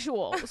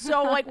bisexual.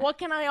 So, like, what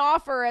can I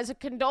offer as a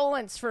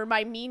condolence for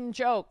my mean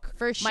joke?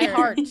 For sure. My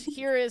heart.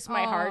 Here is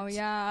my heart. Oh,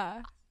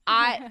 yeah.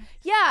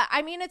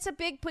 I mean, it's a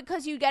big,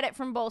 because you get it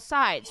from both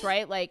sides,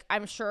 right? Like,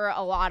 I'm sure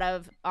a lot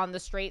of, on the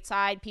straight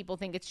side, people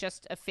think it's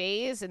just a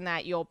phase and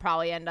that you'll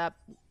probably end up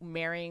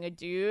marrying a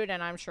dude.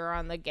 And I'm sure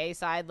on the gay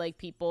side, like,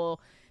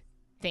 people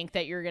think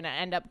that you're gonna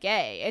end up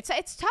gay.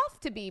 It's tough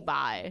to be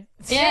bi.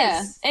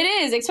 Yeah, it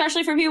is,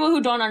 especially for people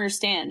who don't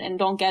understand and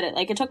don't get it.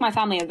 Like, it took my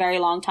family a very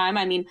long time.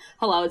 I mean,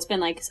 hello, it's been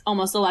like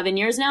almost 11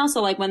 years now.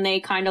 So like when they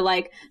kind of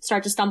like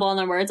start to stumble on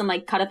their words, I'm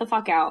like, cut it the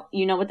fuck out.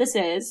 You know what this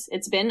is.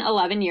 It's been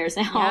 11 years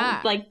now.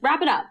 Yeah. Like,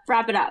 wrap it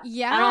up.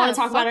 Yeah, I don't want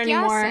to talk about it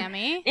anymore.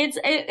 Sammie.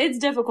 It's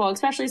difficult,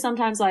 especially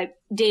sometimes like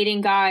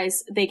dating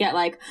guys, they get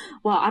like,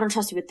 well, I don't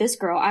trust you with this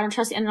girl. I don't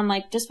trust you. And I'm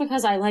like, just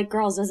because I like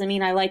girls doesn't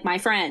mean I like my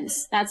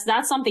friends. That's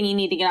something you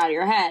need to get out of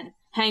your head.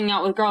 Hanging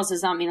out with girls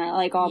does not mean I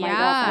like all my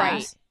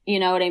girlfriends. Right. You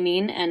know what I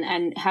mean?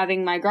 And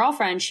having my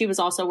girlfriend, she was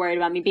also worried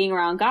about me being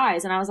around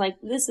guys. And I was like,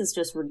 this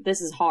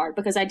is hard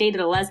because I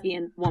dated a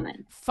lesbian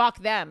woman. Fuck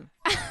them.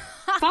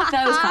 Fuck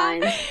those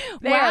kinds.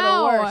 They are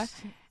the worst.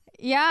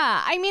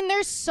 Yeah, I mean,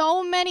 there's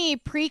so many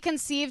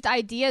preconceived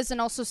ideas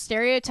and also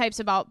stereotypes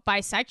about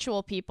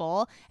bisexual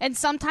people. And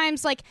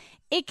sometimes, like,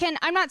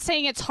 I'm not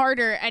saying it's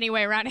harder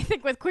anyway around. I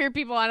think with queer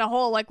people on a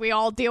whole, like, we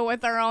all deal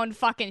with our own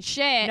fucking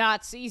shit. No,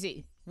 it's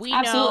easy. We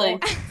Absolutely.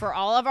 know for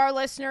all of our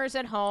listeners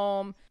at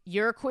home,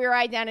 your queer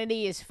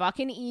identity is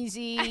fucking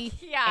easy.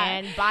 Yeah.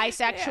 And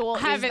bisexual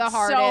is Have the it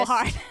hardest. so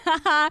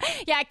hard.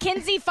 Yeah,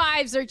 Kinsey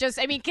 5s are just,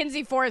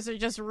 Kinsey 4s are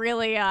just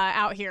really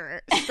out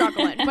here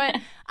struggling. But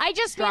I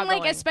just mean,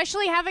 like,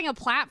 especially having a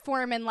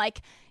platform and,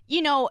 like,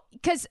 you know,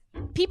 because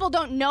people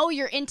don't know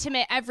your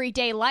intimate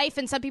everyday life.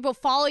 And some people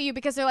follow you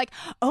because they're like,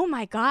 oh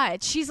my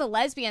God, she's a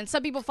lesbian.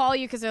 Some people follow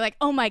you because they're like,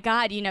 oh my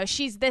God, you know,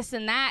 she's this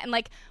and that. And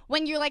like,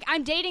 when you're like,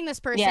 I'm dating this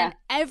person,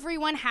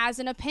 everyone has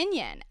an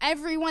opinion.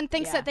 Everyone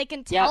thinks that they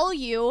can tell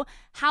you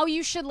how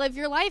you should live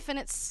your life. And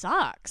it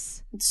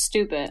sucks. It's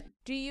stupid.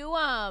 Do you,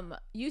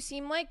 you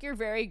seem like you're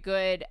very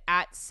good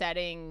at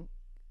setting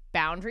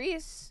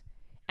boundaries.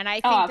 And I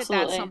think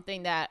that's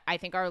something that I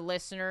think our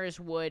listeners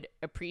would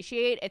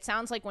appreciate. It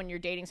sounds like when you're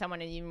dating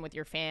someone and even with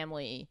your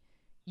family,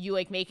 you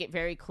like make it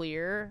very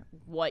clear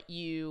what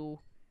you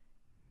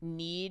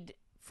need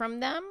from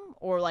them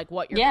or like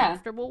what you're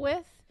comfortable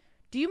with.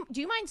 Do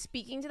you mind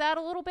speaking to that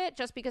a little bit?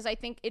 Just because I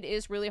think it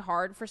is really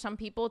hard for some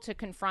people to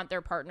confront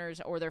their partners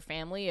or their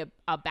family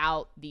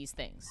about these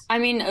things. I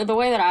mean, the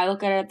way that I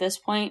look at it at this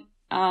point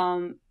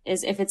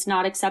is if it's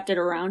not accepted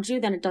around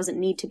you, then it doesn't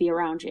need to be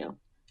around you.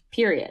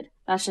 Period.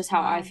 That's just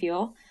how I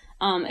feel.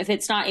 If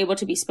it's not able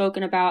to be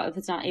spoken about, if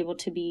it's not able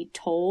to be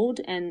told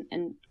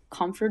and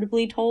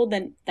comfortably told,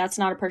 then that's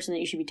not a person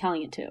that you should be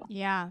telling it to.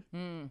 Yeah.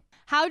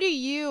 How do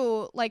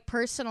you, like,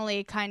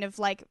 personally kind of,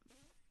 like,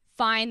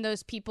 find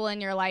those people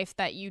in your life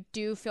that you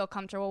do feel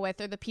comfortable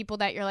with, or the people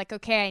that you're like,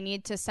 okay, I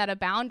need to set a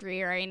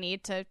boundary or I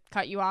need to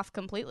cut you off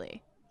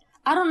completely?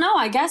 I don't know.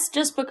 I guess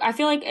I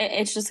feel like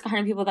it's just the kind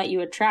of people that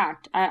you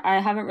attract. I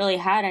haven't really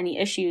had any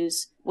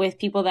issues with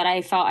people that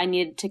I felt I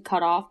needed to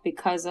cut off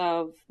because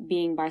of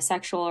being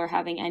bisexual or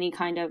having any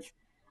kind of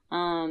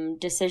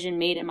decision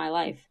made in my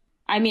life.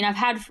 I mean, I've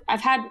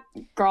had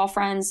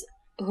girlfriends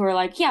who are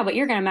like, yeah, but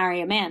you're going to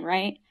marry a man,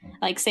 right?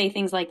 Like, say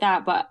things like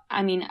that. But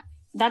I mean,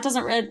 that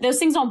doesn't really, those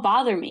things don't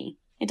bother me.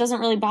 It doesn't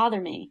really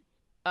bother me.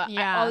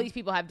 All these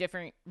people have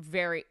different,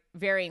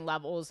 varying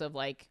levels of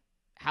like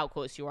how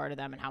close you are to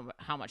them and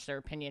how much their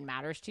opinion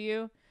matters to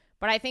you.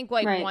 But I think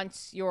like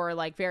once you're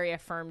like very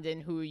affirmed in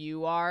who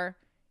you are,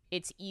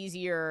 it's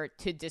easier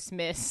to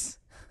dismiss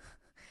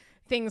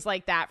things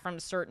like that from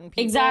certain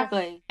people.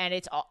 Exactly. And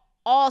it's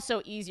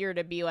also easier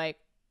to be like,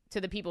 to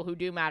the people who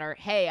do matter,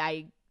 hey,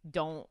 I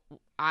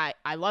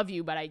love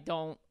you, but I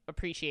don't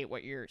appreciate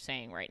what you're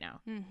saying right now.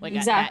 Mm-hmm. Like,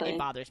 it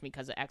bothers me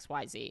because of X,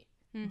 Y, Z.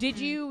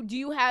 Mm-hmm. Do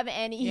you have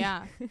any?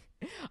 Yeah.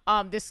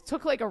 This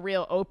took like a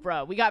real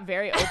Oprah. We got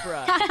very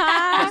Oprah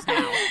just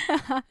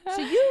now.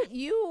 So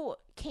you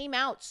came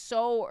out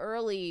so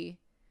early.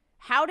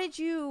 How did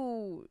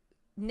you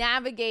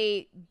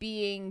navigate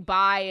being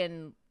bi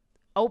and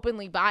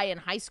openly bi in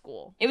high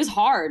school? It was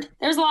hard.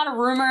 There's a lot of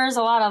rumors,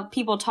 a lot of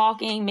people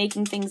talking,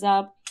 making things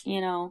up,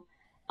 you know.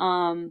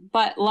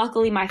 But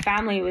luckily my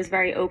family was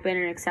very open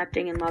and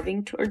accepting and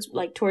loving towards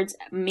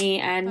me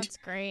and That's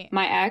great.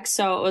 my ex.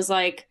 So it was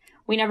like,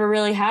 we never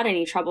really had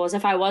any troubles.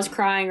 If I was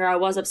crying or I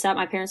was upset,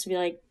 my parents would be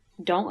like,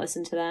 don't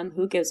listen to them.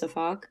 Who gives a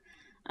fuck?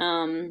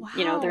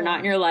 You know, they're not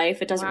in your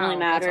life. It doesn't really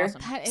matter. That's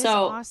awesome. That is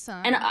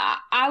awesome. And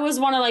I was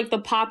one of like the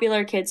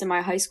popular kids in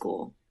my high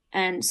school.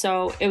 And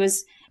so it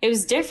was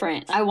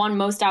different. I won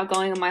most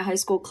outgoing in my high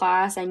school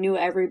class. I knew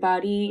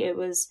everybody. It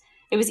was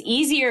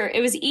easier.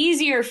 It was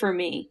easier for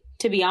me,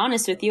 to be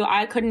honest with you.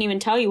 I couldn't even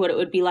tell you what it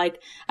would be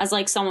like as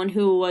like someone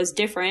who was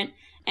different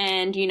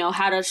and, you know,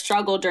 had a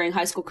struggle during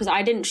high school, because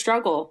I didn't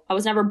struggle. I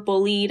was never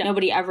bullied.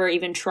 Nobody ever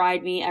even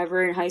tried me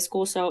ever in high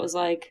school. So it was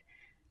like,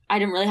 I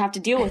didn't really have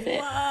to deal with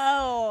it.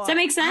 Whoa. Does that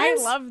make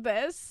sense? I love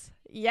this.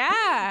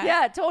 Yeah.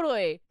 Yeah,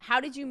 totally. How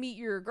did you meet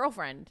your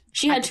girlfriend?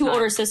 She had two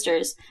older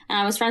sisters, and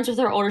I was friends with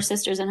her older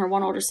sisters, and her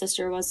one older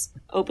sister was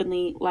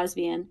openly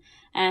lesbian.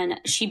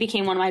 And she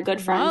became one of my good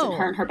friends, and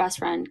her and her best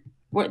friend.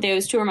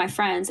 Those two were my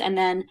friends. And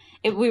then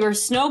we were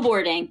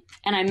snowboarding,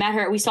 and I met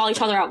her. We saw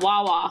each other at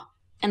Wawa.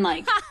 And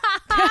like,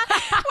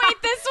 Wait,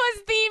 this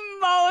was the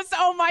most,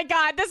 oh my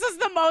God, this is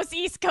the most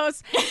East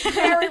Coast.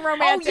 Very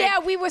romantic. Oh yeah,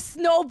 we were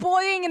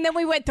snowboarding and then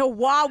we went to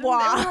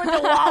Wawa.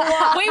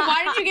 wait,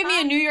 why did you give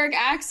me a New York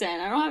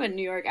accent? I don't have a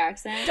New York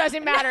accent.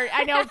 Doesn't matter.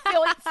 I know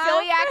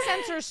Philly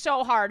accents are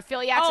so hard.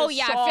 Philly accents. Oh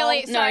yeah,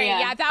 Philly. Sorry,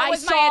 yeah, that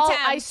was my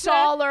attempt. I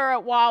saw her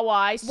at Wawa.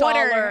 I saw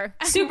her.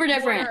 Super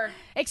different. Water.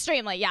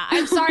 Extremely, yeah.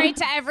 I'm sorry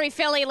to every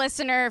Philly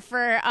listener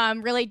for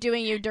really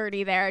doing you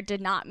dirty there. Did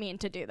not mean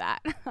to do that.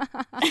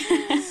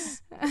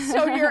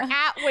 So you're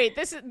at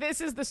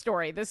this is the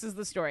story. This is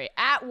the story.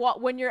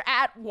 When you're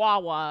at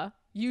Wawa,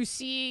 you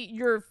see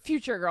your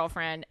future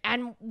girlfriend,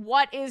 and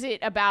what is it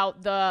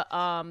about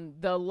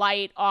the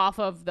light off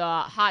of the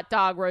hot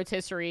dog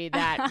rotisserie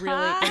that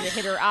really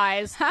hit her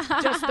eyes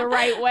just the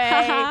right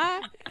way?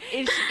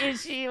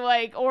 Is she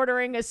like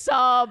ordering a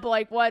sub?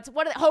 Like what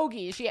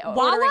hoagie? Is she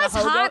ordering Wawa's a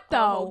hoagie? hot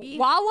though.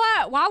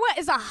 Wawa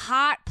is a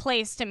hot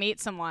place to meet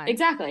someone.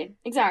 Exactly.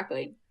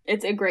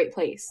 It's a great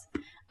place.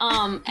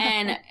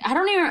 And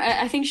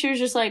I think she was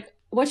just like,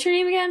 what's your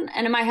name again?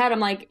 And in my head, I'm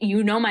like,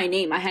 you know my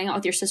name. I hang out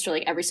with your sister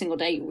like every single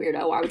day, you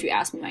weirdo. Why would you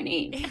ask me my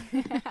name?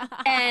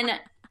 And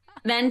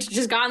then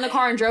just got in the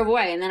car and drove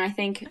away. And then I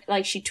think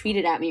like she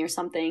tweeted at me or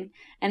something.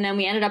 And then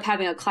we ended up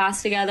having a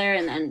class together,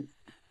 and then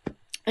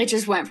it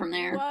just went from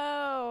there.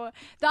 Whoa.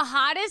 The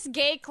hottest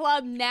gay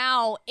club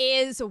now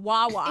is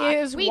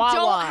Wawa. We Wawa.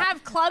 don't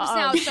have clubs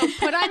now, so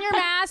put on your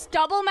mask,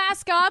 double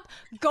mask up,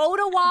 go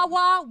to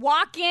Wawa,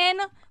 walk in,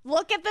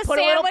 look at the Put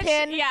sandwich. a little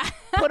pin. Yeah.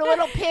 Put a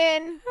little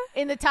pin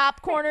in the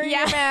top corner of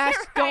your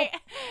mask. Right.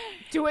 Don't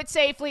do it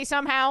safely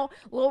somehow.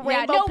 Little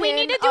rainbow no, pin we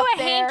need to do up a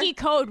there. hanky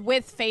code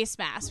with face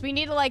masks. We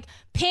need to like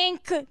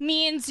pink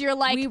means you're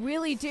like We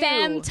really do.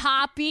 femme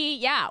toppy.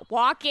 Yeah,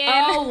 walk in.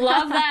 Oh,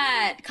 love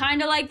that.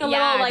 Kind of like the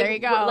Yeah, little, like, there you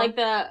go. like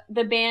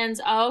the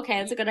bands. Oh, okay.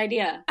 That's a good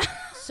idea.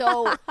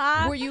 So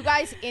were you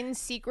guys in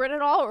secret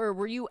at all, or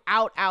were you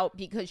out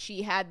because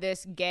she had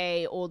this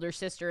gay older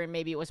sister and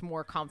maybe it was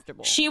more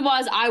comfortable? She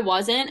was, I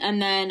wasn't.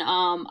 And then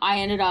I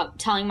ended up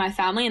telling my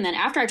family. And then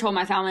after I told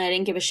my family, I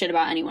didn't give a shit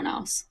about anyone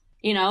else.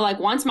 You know, like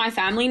once my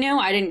family knew,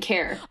 I didn't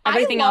care.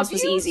 Everything else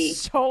was easy.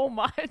 So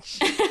much.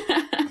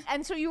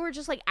 And so you were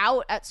just like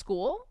out at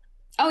school?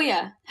 Oh,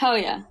 yeah. Hell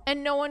yeah.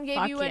 And no one gave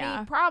Fuck you yeah.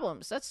 any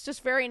problems. That's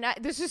just very nice.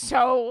 This is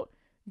so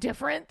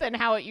different than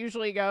how it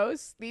usually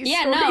goes. These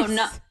stories.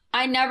 No.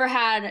 I never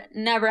had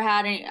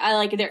any.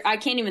 I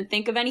can't even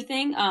think of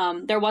anything.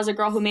 There was a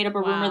girl who made up a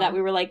rumor that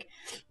we were like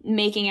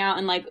making out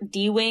in like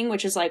D wing,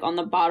 which is like on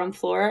the bottom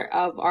floor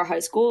of our high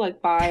school, like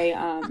by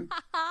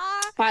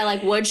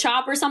like wood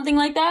shop or something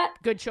like that.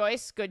 Good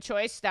choice.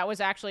 That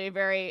was actually a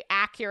very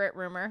accurate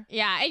rumor.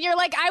 Yeah, and you're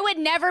like, I would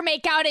never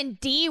make out in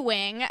D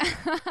wing.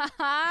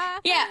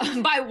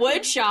 Yeah, by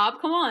wood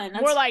shop. Come on.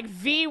 More like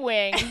V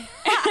wing.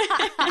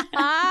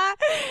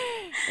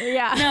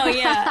 Yeah. No,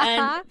 yeah,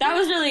 and that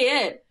was really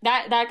it.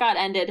 That got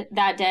ended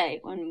that day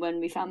when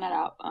we found that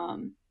out.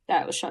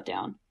 That it was shut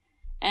down.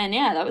 And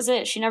yeah, that was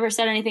it. She never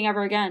said anything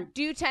ever again.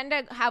 Do you tend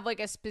to have like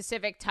a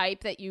specific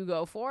type that you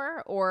go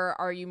for, or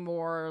are you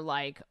more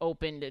like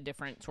open to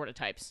different sort of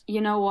types? You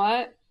know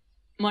what?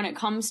 When it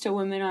comes to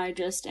women, I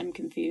just am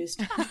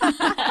confused. It's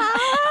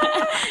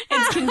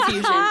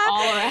confusion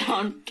all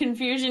around.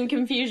 Confusion.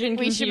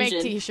 We should make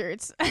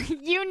t-shirts.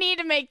 You need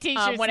to make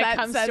t-shirts when it that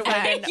comes says to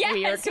that. women. We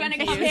are Yes, when it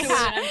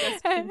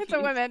confused. comes to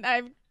women, I'm just confused. It's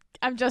a women.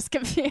 I'm just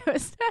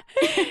confused.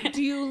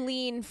 Do you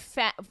lean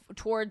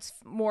towards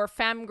more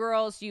femme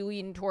girls? Do you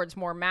lean towards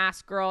more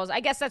mask girls?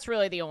 I guess that's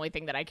really the only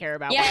thing that I care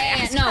about.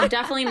 Yeah. No,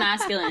 definitely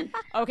masculine.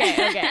 Okay.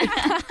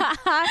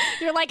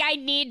 You're like, I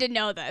need to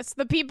know this.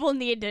 The people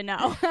need to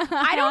know.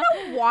 I don't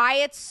know why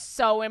it's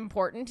so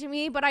important to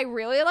me, but I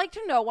really like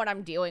to know what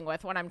I'm dealing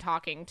with when I'm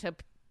talking to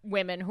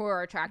women who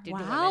are attracted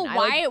to women.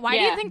 Why do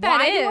you think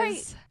that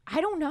is? I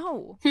don't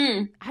know.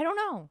 I don't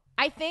know.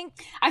 I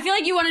think I feel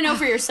like you want to know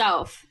for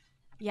yourself.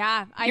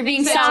 Yeah, You're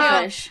being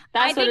selfish.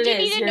 That's what it is. I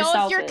think you need to know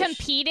selfish. if you're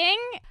competing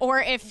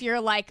or if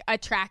you're like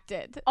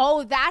attracted.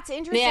 Oh, that's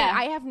interesting. Yeah.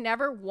 I have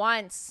never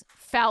once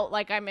felt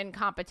like I'm in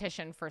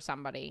competition for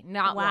somebody.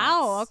 Not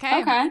Wow. once.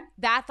 Okay.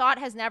 That thought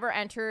has never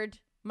entered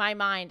my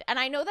mind. And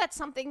I know that's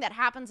something that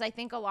happens, I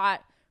think, a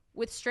lot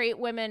with straight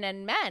women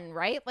and men,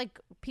 right? Like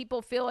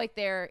people feel like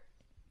they're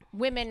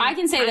women. I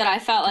can say that I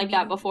felt like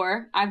that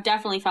before. I've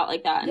definitely felt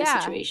like that in a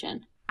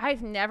situation.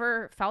 I've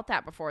never felt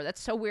that before.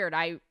 That's so weird.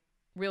 I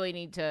really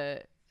need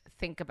to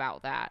think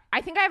about that.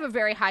 I think I have a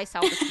very high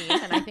self-esteem,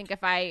 and I think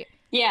if I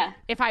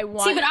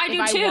want, see, but I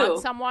do too.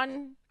 Want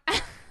someone,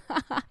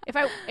 if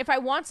I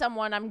want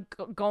someone, I'm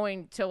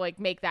going to like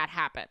make that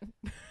happen.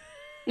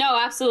 No,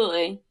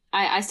 absolutely.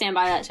 I stand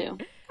by that too.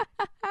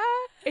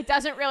 It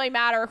doesn't really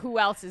matter who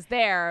else is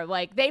there.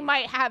 Like they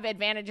might have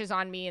advantages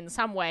on me in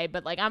some way,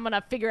 but like I'm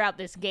gonna figure out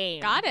this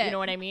game. Got it. You know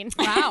what I mean?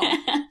 Wow.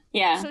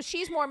 Yeah. So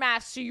she's more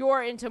masked. So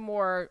you're into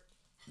more.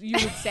 You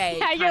would say.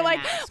 Yeah, you're like,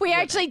 we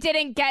women. actually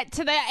didn't get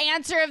to the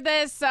answer of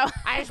this, so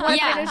I just want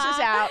to finish this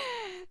out.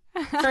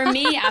 For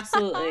me,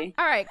 absolutely.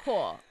 All right,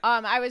 cool.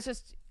 I was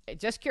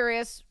just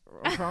curious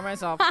for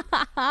myself.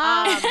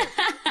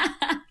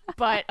 But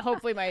But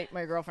hopefully my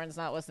girlfriend's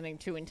not listening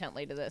too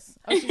intently to this.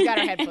 Oh, she's got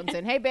her headphones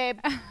in. Hey, babe.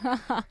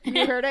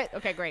 You heard it?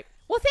 Okay, great.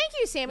 Well, thank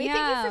you, Sammie.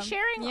 Thank you for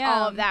sharing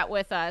all of that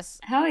with us.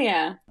 Hell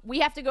yeah. We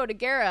have to go to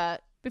Gara.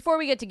 Before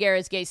we get to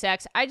Gara's gay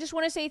sex, I just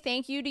want to say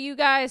thank you to you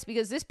guys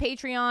because this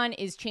Patreon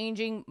is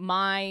changing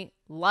my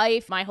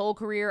life, my whole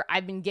career.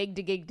 I've been gig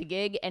to gig to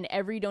gig, and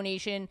every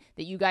donation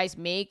that you guys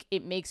make,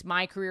 it makes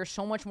my career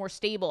so much more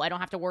stable. I don't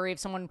have to worry if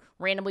someone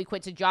randomly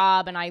quits a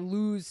job and I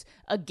lose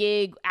a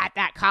gig at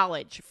that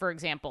college, for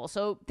example.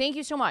 So thank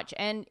you so much.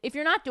 And if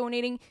you're not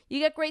donating, you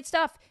get great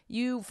stuff.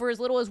 You, for as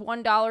little as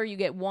 $1, you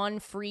get one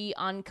free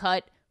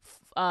uncut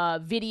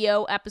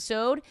video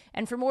episode,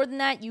 and for more than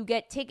that, you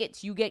get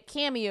tickets, you get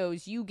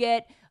cameos, you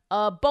get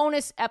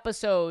bonus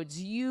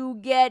episodes, you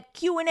get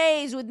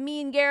Q&As with me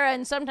and Gara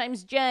and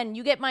sometimes Jen,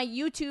 you get my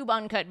YouTube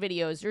uncut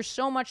videos. There's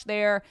so much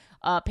there.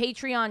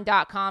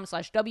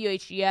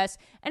 Patreon.com/WHGS.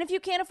 And if you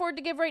can't afford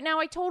to give right now,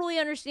 I totally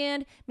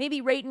understand. Maybe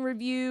rate and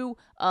review,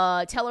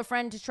 tell a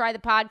friend to try the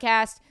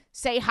podcast,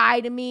 say hi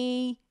to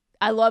me.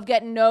 I love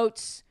getting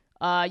notes.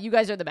 You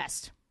guys are the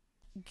best.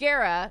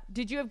 Gara,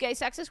 did you have gay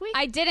sex this week?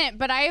 I didn't,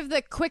 but I have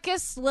the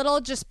quickest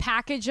little just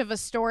package of a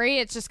story.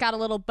 It's just got a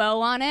little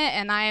bow on it,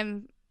 and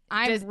I'm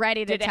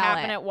ready to tell it. Did it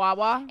happen at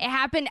Wawa? It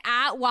happened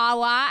at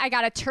Wawa. I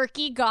got a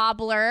turkey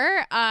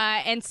gobbler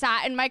and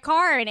sat in my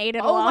car and ate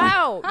it alone.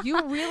 Oh, wow.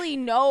 You really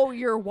know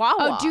your Wawa.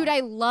 Oh, dude,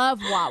 I love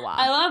Wawa.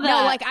 I love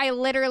that. No, like I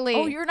literally...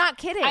 Oh, you're not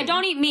kidding. I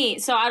don't eat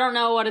meat, so I don't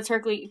know what a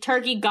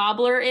turkey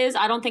gobbler is.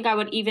 I don't think I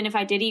would, even if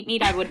I did eat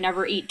meat, I would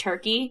never eat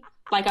turkey.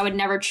 Like, I would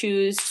never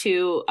choose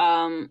to,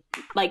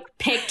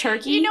 pick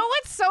turkey. You know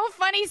what's so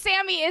funny,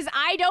 Sammie, is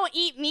I don't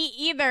eat meat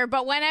either,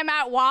 but when I'm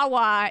at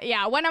Wawa,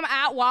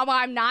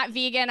 I'm not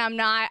vegan, I'm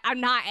not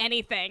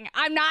anything.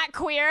 I'm not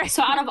queer.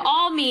 So out of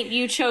all meat,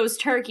 you chose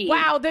turkey.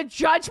 Wow, the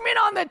judgment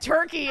on the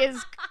turkey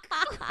is...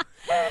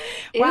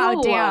 Wow,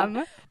 Ew.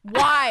 damn.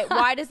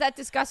 Why does that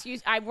disgust you?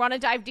 I want to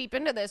dive deep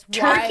into this.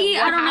 Turkey,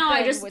 What I don't know. I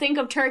happened just with- think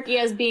of turkey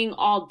as being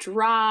all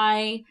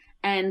dry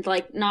and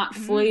like not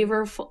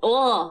flavorful.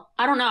 Ugh.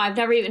 I don't know. I've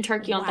never eaten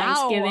turkey on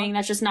Thanksgiving.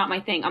 That's just not my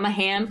thing. I'm a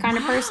ham kind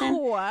of person.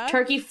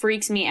 Turkey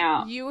freaks me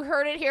out. You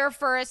heard it here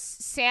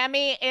first.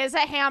 Sammie is a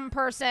ham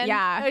person.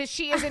 Yeah.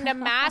 She is into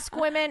mask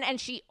women and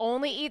she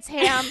only eats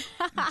ham.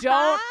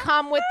 Don't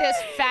come with this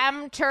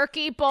femme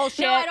turkey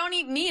bullshit. No, I don't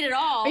eat meat at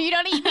all. You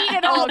don't eat meat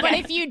at all, Okay. but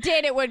if you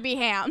did, it would be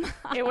ham.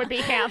 It would be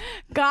ham.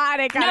 Got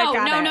it.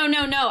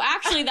 No.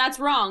 Actually, that's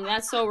wrong.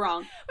 That's so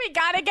wrong. We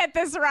gotta get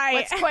this right.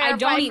 Let's clarify I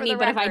don't eat for meat, the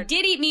but if I record.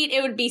 did eat meat,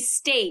 it would be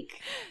steak.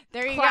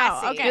 There you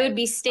Classy. go. Okay. It would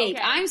be steak.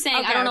 Okay. I'm saying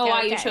Okay, I don't know okay,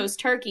 why you okay. chose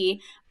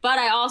turkey, but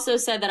I also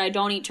said that I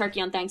don't eat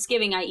turkey on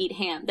Thanksgiving. I eat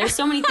ham. There's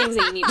so many things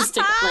that you need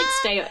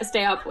to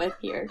stay up with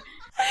here.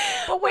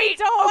 But wait,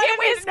 don't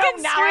no,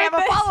 misconstrue now I have a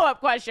this. follow-up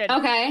question.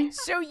 Okay.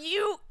 So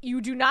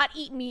you do not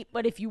eat meat,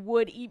 but if you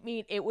would eat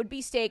meat, it would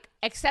be steak,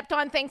 except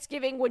on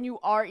Thanksgiving when you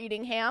are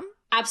eating ham?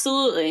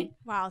 Absolutely.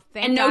 Wow,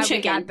 thank And no God we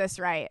chicken. got this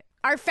right.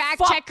 Our fact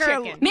Fuck checker.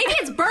 chicken. Maybe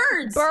it's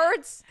birds.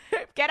 Birds?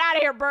 Get out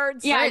of here,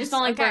 birds. Yeah, I Birds. just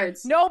don't like Okay.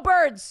 birds. No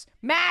birds.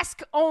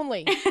 Mask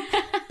only.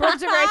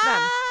 Birds are very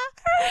fun.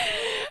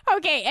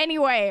 Okay,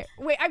 anyway,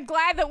 I'm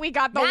glad that we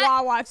got the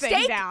Wawa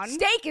thing down.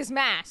 Steak is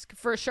mask,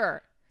 for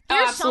sure. Oh,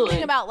 There's absolutely.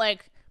 something about,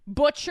 like,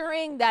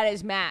 butchering that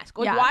is mask.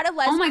 Like, Yeah. why do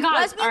Oh my God,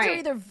 lesbians all are right.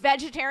 either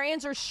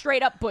vegetarians or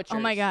straight up butchers? Oh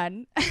my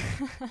God.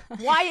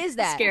 Why is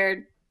that?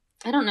 Scared.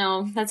 I don't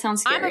know. That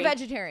sounds scary. I'm a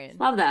vegetarian.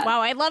 Love that. Wow,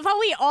 I love how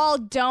we all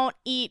don't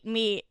eat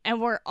meat and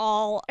we're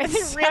all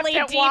Except really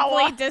at deeply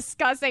Wawa.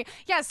 discussing.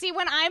 Yeah, see,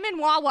 when I'm in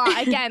Wawa,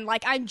 again,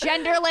 like I'm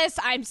genderless,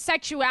 I'm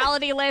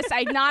sexualityless,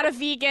 I'm not a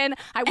vegan.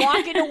 I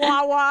walk into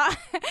Wawa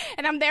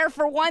and I'm there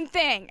for one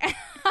thing.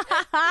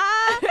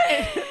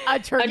 A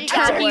turkey A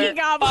gobbler.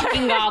 gobbler.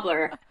 Fucking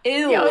gobbler.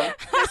 Ew. Yo,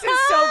 this is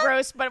so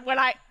gross, but when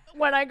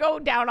I go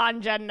down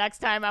on Jen next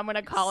time, I'm going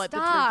to call it the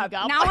turkey Stop.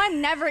 gobbler. Now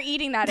I'm never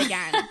eating that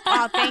again.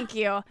 Oh, thank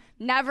you.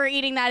 Never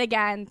eating that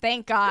again.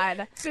 Thank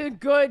God. It's a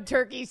good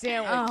turkey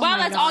sandwich. Oh Wow, my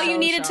that's God. all you So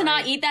needed to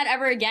not sorry. eat that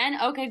ever again?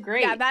 Okay,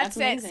 great. Yeah, that's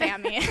it, amazing.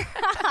 Sammie.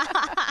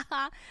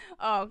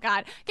 Oh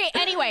God. Okay.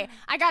 Anyway,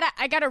 I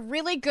got a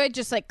really good,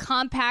 just like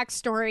compact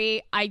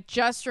story. I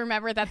just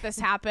remembered that this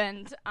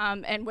happened,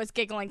 and was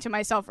giggling to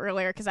myself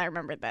earlier because I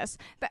remembered this.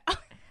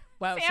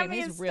 Wow, Sammie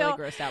Sammie's is really still-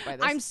 grossed out by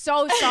this. I'm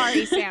so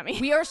sorry, Sammie.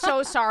 We are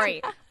so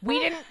sorry. We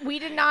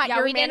did not. Yeah,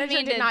 your we didn't manager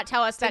mean did to- not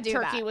tell us to that do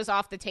turkey that. was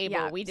off the table.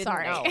 Yeah, We didn't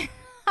sorry. know.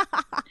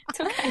 It's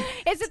okay.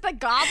 Is it the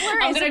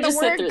gobbler? I'm Is gonna it the just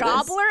sit word through this.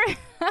 gobbler?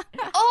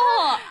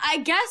 Oh, I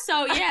guess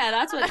so. Yeah,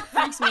 that's what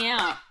freaks me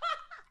out.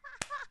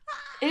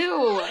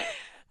 Ew.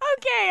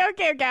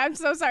 Okay. I'm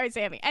so sorry,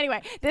 Sammie.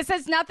 Anyway, this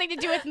has nothing to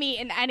do with me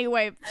in any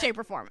way, shape,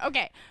 or form.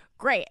 Okay,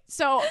 great.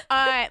 So,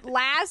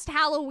 last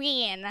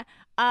Halloween,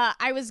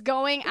 I was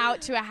going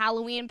out to a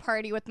Halloween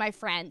party with my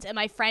friend, and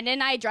my friend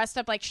and I dressed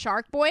up like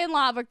Shark Boy and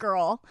Lava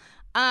Girl.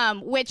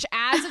 Which,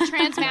 as a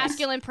trans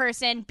masculine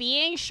person,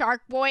 being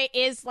Shark Boy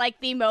is like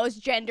the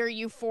most gender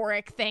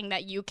euphoric thing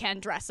that you can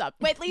dress up.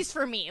 At least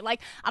for me.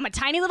 Like, I'm a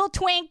tiny little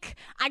twink.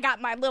 I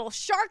got my little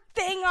shark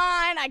thing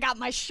on. I got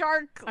my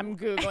shark. I'm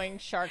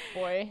googling Shark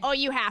Boy. Oh,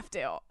 you have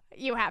to.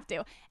 You have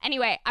to.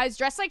 Anyway, I was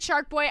dressed like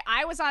Shark Boy.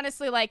 I was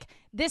honestly like,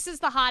 this is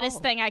the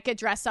hottest thing I could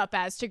dress up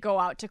as to go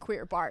out to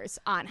queer bars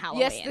on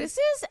Halloween. Yes, this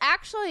is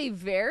actually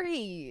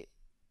very,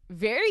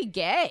 very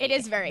gay. It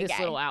is very gay. This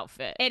little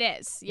outfit. It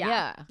is.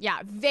 Yeah.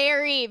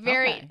 Very,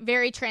 very,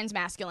 very trans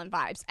masculine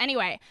vibes.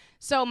 Anyway,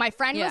 so my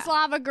friend was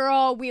Lava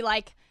Girl. We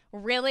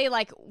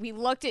we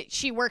looked at,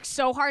 she worked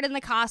so hard in the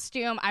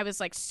costume. I was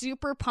like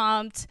super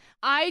pumped.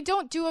 I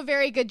don't do a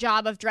very good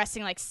job of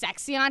dressing like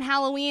sexy on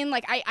Halloween.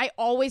 Like I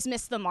always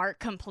miss the mark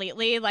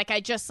completely. Like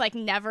I just like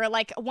never,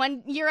 like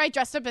one year I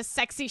dressed up as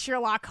sexy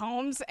Sherlock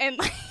Holmes and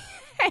like,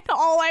 and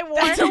all I wore.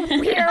 That's a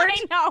weird. I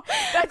know.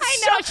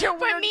 Such a weird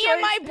But me choice.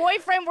 and my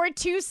boyfriend were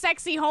two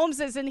sexy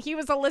Holmeses, and he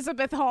was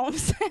Elizabeth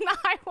Holmes, and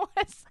I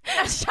was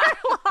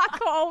Sherlock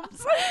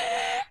Holmes.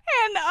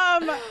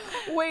 And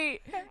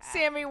Wait,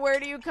 Sammie, where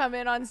do you come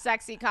in on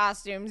sexy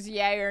costumes?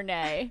 Yay or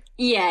nay?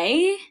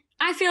 Yay.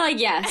 I feel like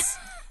yes.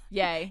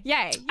 Yay.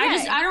 yay.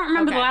 I don't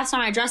remember Okay. the last time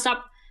I dressed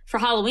up for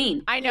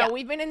Halloween. I know.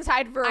 We've been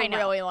inside for a know.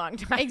 really long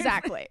time.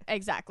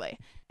 Exactly.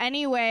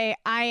 Anyway,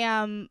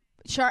 I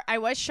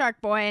was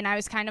Shark Boy, and I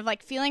was kind of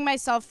like feeling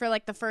myself for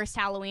like the first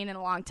Halloween in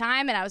a long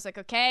time, and I was like,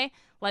 okay,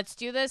 let's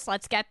do this.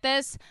 Let's get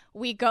this.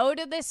 We go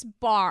to this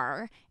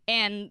bar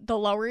in the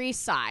Lower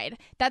East Side.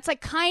 That's like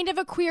kind of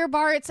a queer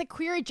bar. It's like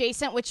queer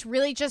adjacent, which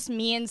really just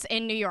means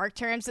in New York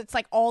terms, it's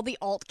like all the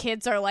alt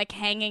kids are like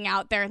hanging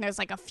out there, and there's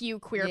like a few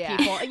queer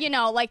people, you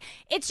know, like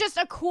it's just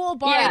a cool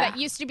bar that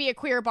used to be a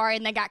queer bar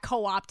and then got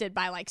co-opted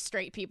by like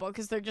straight people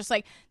because they're just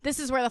like, this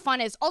is where the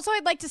fun is. Also,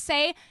 I'd like to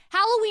say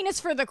Halloween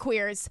is for the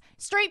queers.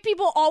 Straight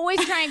people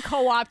always try and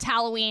co-opt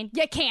Halloween.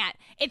 You can't.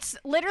 It's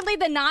literally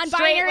the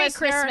non-binary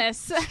Christmas.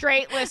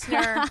 Straight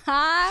listener,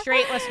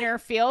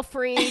 feel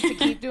free to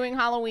keep doing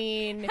Halloween.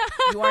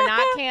 You are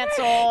not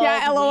canceled.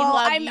 Yeah, We LOL.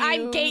 love I'm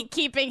you.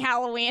 gatekeeping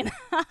Halloween.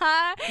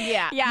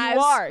 Yeah, Yes.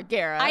 you are,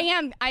 Gara. I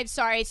am. I'm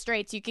sorry,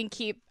 straights. You can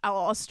keep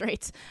LOL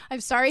straights.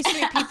 I'm sorry,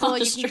 straight people.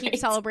 You can keep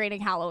Straights.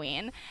 celebrating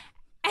Halloween.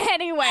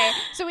 Anyway,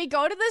 so we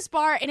go to this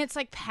bar and it's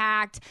like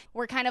packed.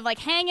 We're kind of like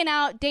hanging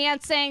out,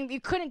 dancing.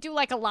 You couldn't do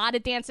like a lot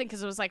of dancing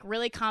because it was like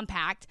really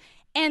compact.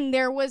 And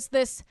there was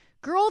this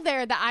girl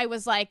there that I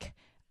was like,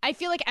 I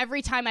feel like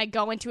every time I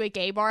go into a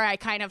gay bar, I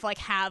kind of like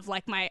have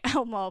like my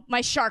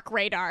shark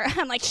radar.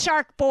 I'm like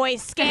Shark Boy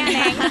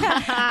scanning.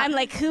 I'm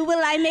like, who will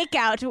I make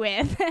out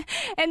with?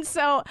 And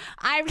so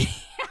I'm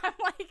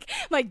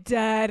like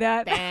da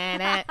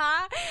da.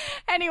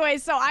 Anyway,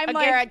 so I'm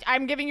like, Gara,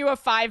 I'm giving you a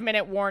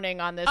 5-minute warning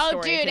on this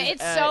story. dude, 'cause,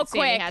 it's so Sammie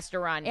quick. has to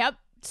run. Yep,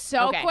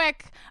 so Okay.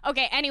 quick.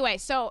 Okay, anyway,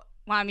 so.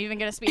 Well, I'm even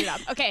gonna speed it up.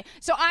 Okay,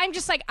 so I'm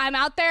just like, I'm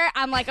out there.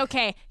 I'm like,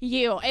 okay,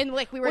 you, and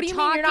like we were What do you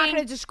talking. mean you're not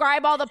going to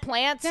describe all the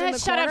plants in the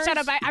Shut up!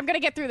 corners? I'm gonna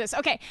get through this.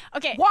 Okay.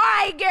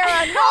 Why, Gara?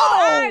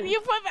 Hold on, No! you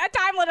put a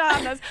time limit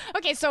on this.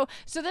 Okay, so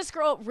this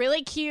girl,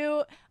 really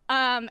cute,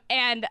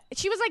 and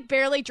she was like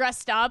barely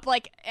dressed up.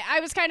 Like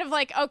I was kind of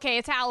like, okay,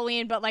 it's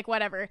Halloween, but like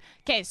whatever.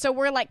 Okay, so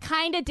we're like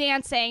kind of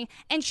dancing,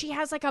 and she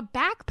has like a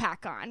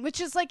backpack on,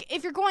 which is like,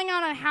 if you're going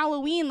out on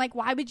Halloween, like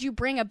why would you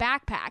bring a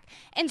backpack?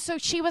 And so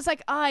she was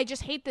like, oh, I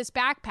just hate this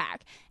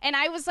backpack, and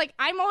I was like,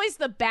 I'm always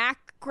the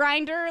back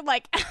grinder,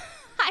 like.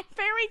 I'm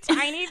very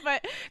tiny,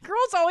 but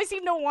girls always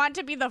seem to want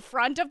to be the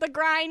front of the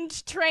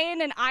grind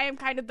train, and I am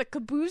kind of the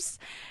caboose.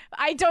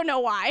 I don't know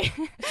why.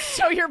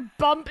 So you're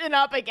bumping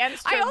up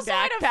against her I also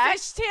had a backpack?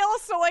 fishtail,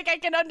 so like I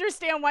can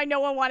understand why no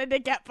one wanted to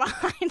get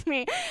behind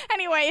me.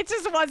 Anyway, it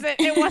just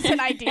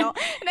wasn't ideal.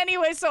 And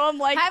anyway, so I'm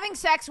like, Having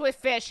sex with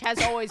fish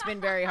has always been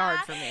very hard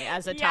for me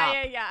as a top.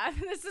 yeah.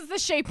 This is the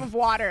shape of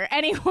water.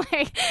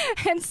 Anyway,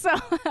 and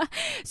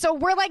so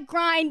we're like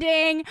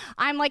grinding.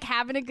 I'm like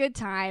having a good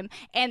time,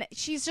 and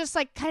she's just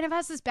like kind of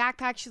has this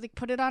backpack. She like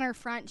put it on her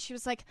front. She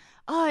was like,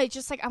 oh, I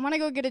just like I want to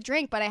go get a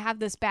drink, but I have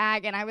this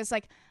bag. And I was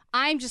like,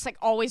 I'm just like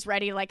always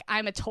ready. Like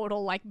I'm a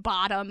total like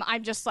bottom.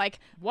 I'm just like,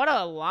 What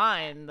a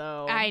line,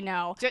 though. I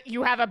know.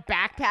 You have a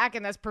backpack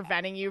and that's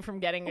preventing you from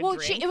getting a Well,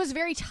 drink? it was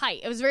very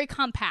tight. It was very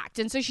compact,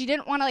 and so she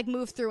didn't want to like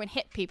move through and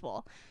hit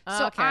people.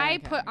 So I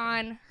put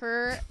on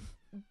her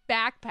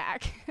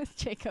backpack.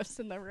 Jacob's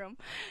in the room.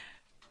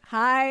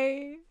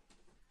 Hi.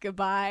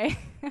 Goodbye.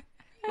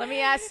 Let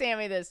me ask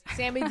Sammie this.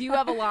 Sammie, do you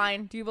have a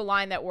line? Do you have a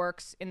line that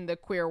works in the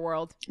queer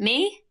world?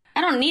 Me? I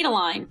don't need a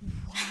line.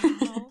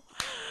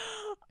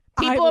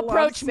 People I love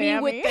approach me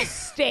with Sammie. the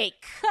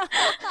steak.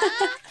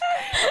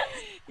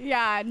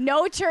 Yeah,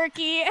 no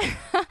turkey,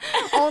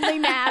 only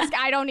mask.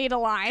 I don't need a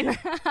line.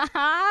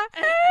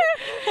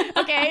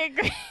 Okay,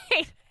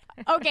 great.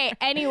 Okay,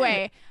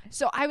 anyway,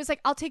 so I was like,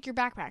 I'll take your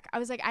backpack. I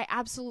was like, I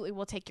absolutely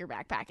will take your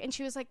backpack. And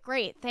she was like,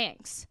 great,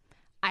 thanks.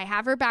 I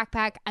have her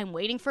backpack. I'm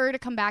waiting for her to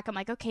come back. I'm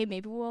like, okay,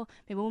 maybe we'll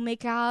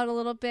make out a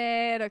little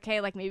bit. Okay,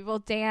 like maybe we'll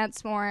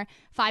dance more.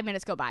 5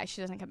 minutes go by.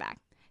 She doesn't come back.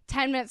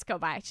 10 minutes go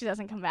by. She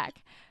doesn't come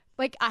back.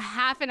 Like a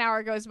half an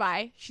hour goes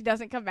by. She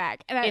doesn't come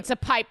back. And It's a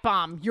pipe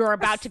bomb. You're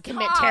about to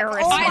commit Stop.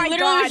 terrorism. Oh I my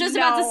literally was God, just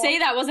about to no. say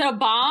that. Was it a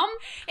bomb?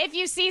 if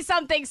you see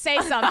something, say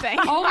something.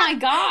 Oh my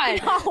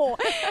God. No.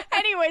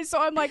 Anyway,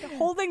 so I'm like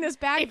holding this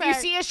backpack. If you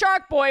see a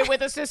shark boy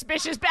with a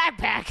suspicious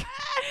backpack.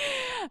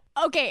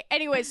 Okay,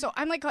 anyway, so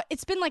I'm like,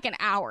 it's been like an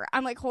hour.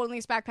 I'm like holding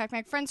this backpack.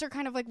 My friends are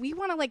kind of like, we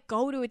want to like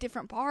go to a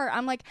different bar.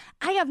 I'm like,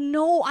 I have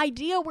no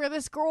idea where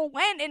this girl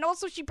went. And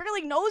also she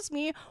barely knows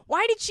me.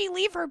 Why did she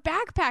leave her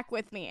backpack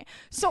with me?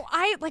 So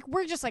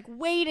we're just like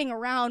waiting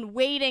around,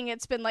 waiting.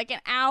 It's been like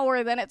an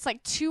hour. Then it's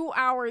like 2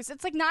 hours.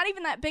 It's like not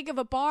even that big of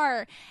a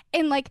bar.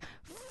 And like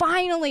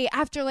finally,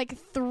 after like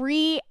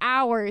 3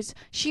 hours,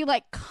 she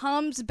like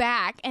comes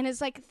back and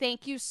is like,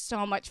 thank you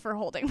so much for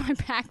holding my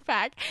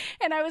backpack.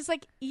 And I was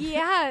like,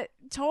 yeah,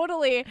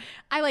 totally.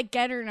 I like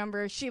get her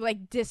number. She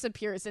like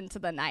disappears into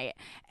the night.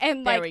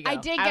 And like I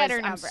did get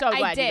her number. I'm so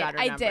glad you got her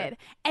number. I did.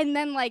 And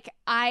then like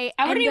I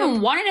wouldn't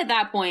even want it at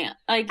that point.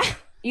 Like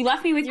you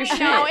left me with your shit.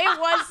 No, it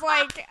was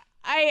like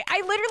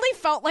I literally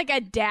felt like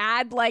a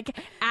dad, like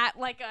at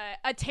like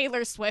a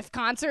Taylor Swift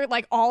concert,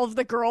 like all of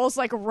the girls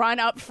like run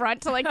up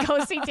front to like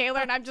go see Taylor,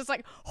 and I'm just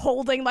like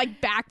holding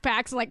like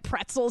backpacks and like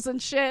pretzels and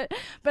shit.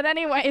 But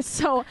anyway,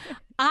 so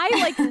I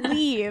like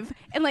leave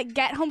and like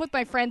get home with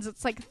my friends.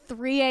 It's like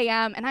 3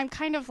 a.m. and I'm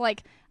kind of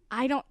like,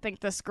 I don't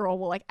think this girl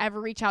will like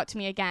ever reach out to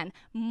me again.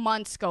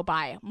 Months go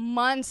by,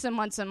 months and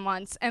months and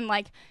months, and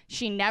like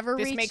she never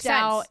reached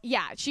out.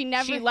 Yeah, she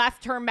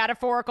left her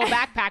metaphorical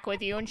backpack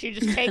with you, and she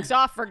just takes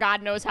off for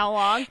God knows how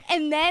long.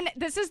 And then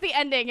this is the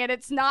ending, and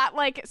it's not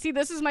like, see,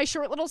 this is my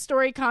short little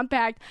story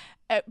compact.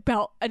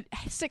 About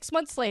 6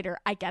 months later,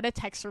 I get a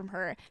text from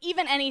her.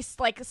 Even any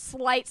like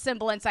slight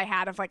semblance I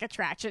had of like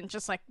attraction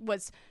just like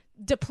was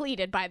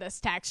depleted by this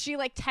text. She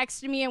like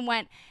texted me and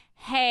went,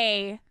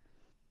 "Hey,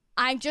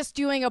 I'm just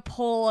doing a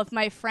poll of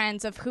my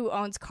friends of who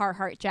owns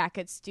Carhartt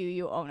jackets. Do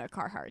you own a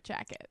Carhartt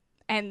jacket?"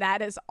 And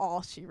that is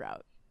all she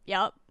wrote.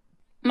 Yep.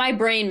 My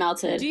brain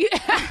melted. Do you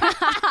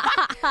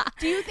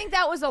think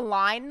that was a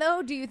line,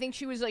 though? Do you think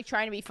she was, like,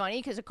 trying to be funny?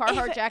 Because a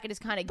Carhartt jacket is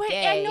kind of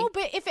gay. I know,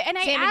 but I Sammie,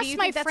 asked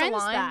my friends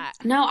that.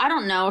 No, I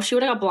don't know. She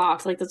would have got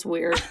blocked. Like, that's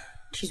weird.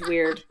 She's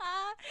weird.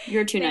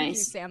 You're too Thank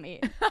nice. You,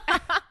 Sammie.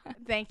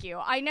 Thank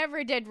you. I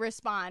never did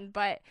respond,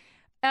 but...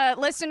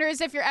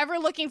 listeners, if you're ever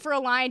looking for a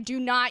line, do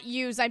not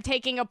use "I'm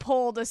taking a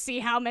poll to see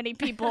how many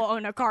people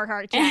own a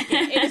Carhartt jacket."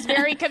 It is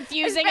very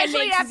confusing and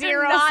makes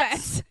zero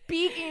sense.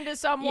 Speaking to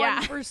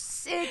someone for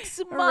 6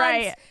 months.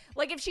 Right.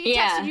 Like if she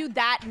texted you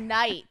that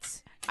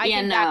night, I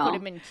think that could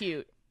have been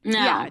cute.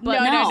 No,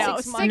 but no.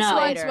 6 6 months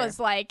months was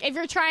like, if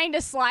you're trying to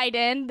slide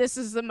in, this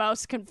is the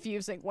most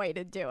confusing way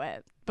to do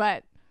it.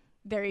 But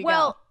there you go.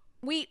 Well,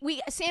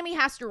 Sammie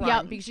has to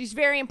run because she's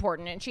very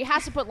important and she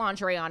has to put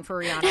lingerie on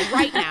for Rihanna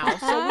right now.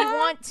 So we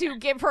want to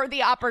give her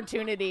the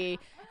opportunity.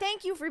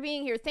 Thank you for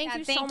being here. Thank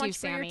you so much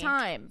for your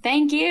time.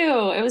 Thank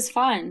you. It was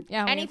fun.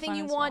 Yeah, anything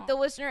you want the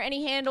listener,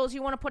 any handles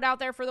you want to put out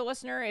there for the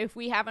listener if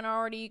we haven't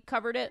already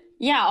covered it?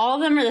 Yeah, all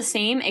of them are the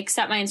same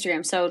except my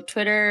Instagram. So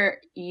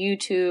Twitter,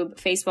 YouTube,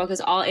 Facebook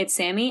is all It's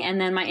Sammie. And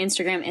then my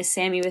Instagram is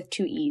Sammie with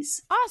 2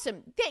 E's.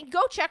 Awesome.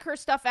 Go check her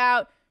stuff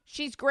out.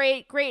 She's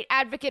great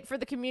advocate for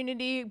the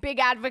community, big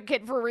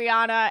advocate for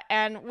Rihanna,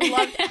 and we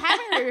loved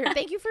having her here.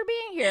 Thank you for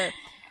being here.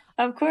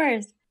 Of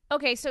course.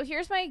 Okay, so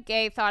here's my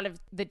gay thought of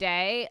the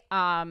day,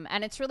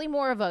 and it's really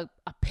more of a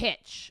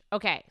pitch.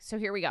 Okay, so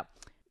here we go.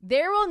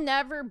 There will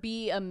never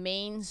be a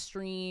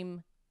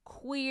mainstream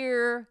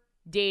queer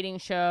dating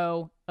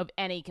show of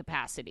any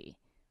capacity.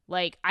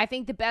 Like, I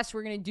think the best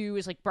we're going to do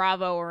is, like,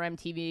 Bravo or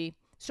MTV.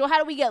 So how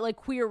do we get, like,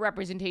 queer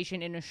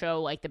representation in a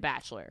show like The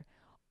Bachelor?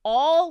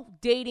 All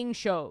dating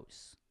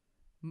shows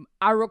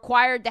are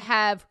required to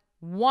have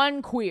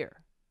one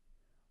queer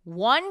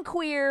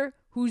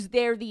who's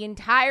there the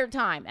entire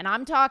time. And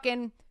I'm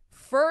talking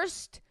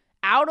first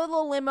out of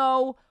the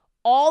limo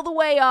all the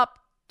way up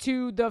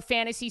to the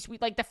fantasy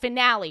suite, like the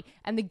finale.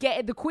 And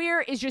the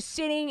queer is just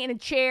sitting in a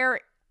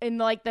chair in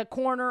like the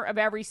corner of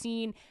every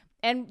scene.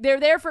 And they're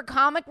there for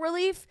comic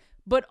relief.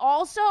 But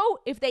also,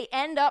 if they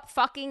end up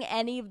fucking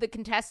any of the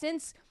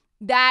contestants,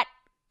 that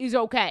is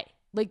okay.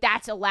 Like,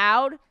 that's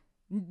allowed.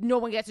 No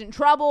one gets in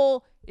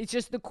trouble. It's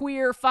just the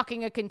queer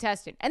fucking a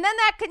contestant. And then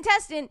that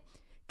contestant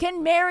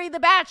can marry the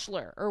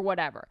Bachelor or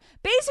whatever.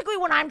 Basically,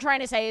 what I'm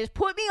trying to say is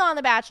put me on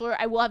The Bachelor.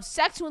 I will have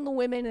sex with the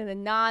women in a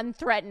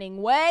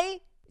non-threatening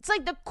way. It's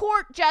like the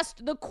queer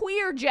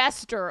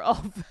jester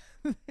of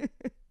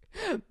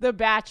The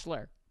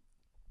Bachelor.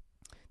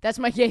 That's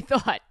my gay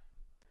thought.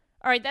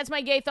 All right, that's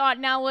my gay thought.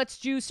 Now let's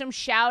do some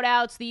shout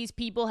outs. These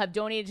people have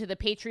donated to the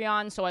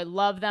Patreon, so I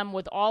love them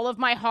with all of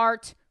my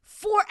heart.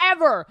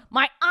 Forever,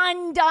 my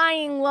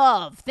undying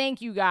love.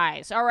 Thank you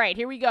guys. All right,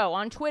 here we go.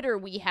 On Twitter,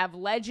 we have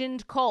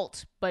Legend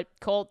Cult, but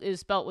Cult is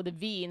spelt with a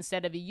V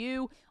instead of a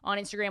U. On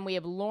Instagram, we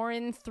have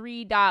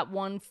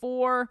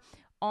Lauren3.14.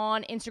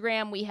 On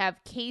Instagram, we have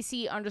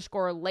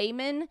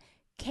Casey_Layman,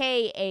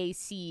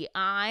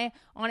 KACI.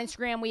 On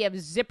Instagram, we have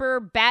Zipper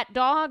Bat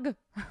Dog.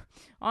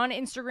 On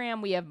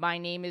Instagram, we have My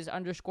Name is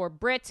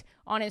 _Brit.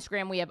 On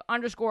Instagram, we have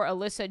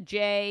 _Alyssa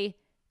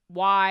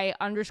JY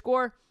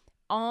 _.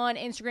 On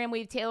Instagram, we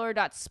have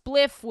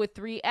Taylor.spliff with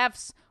 3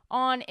 Fs.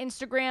 On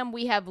Instagram,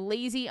 we have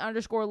lazy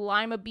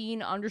 _lima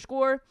bean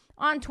 _.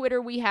 On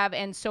Twitter, we have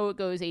and so it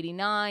goes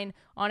 89.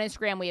 On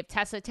Instagram, we have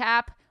Tessa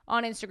Tap.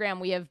 On Instagram,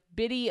 we have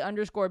Biddy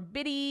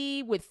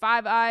 _Biddy with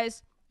 5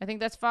 eyes. I think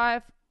that's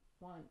 5.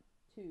 1,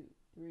 2,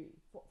 3,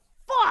 4.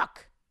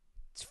 Fuck!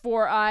 It's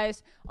 4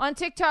 eyes. On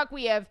TikTok,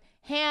 we have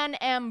Han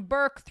M.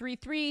 Burke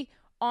 33.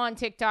 On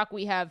TikTok,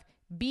 we have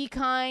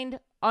bekind_or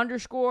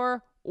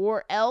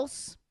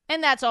else.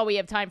 And that's all we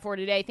have time for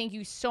today. Thank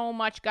you so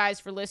much, guys,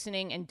 for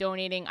listening and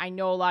donating. I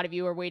know a lot of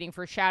you are waiting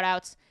for shout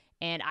outs,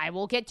 and I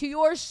will get to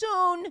yours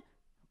soon.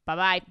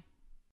 Bye-bye.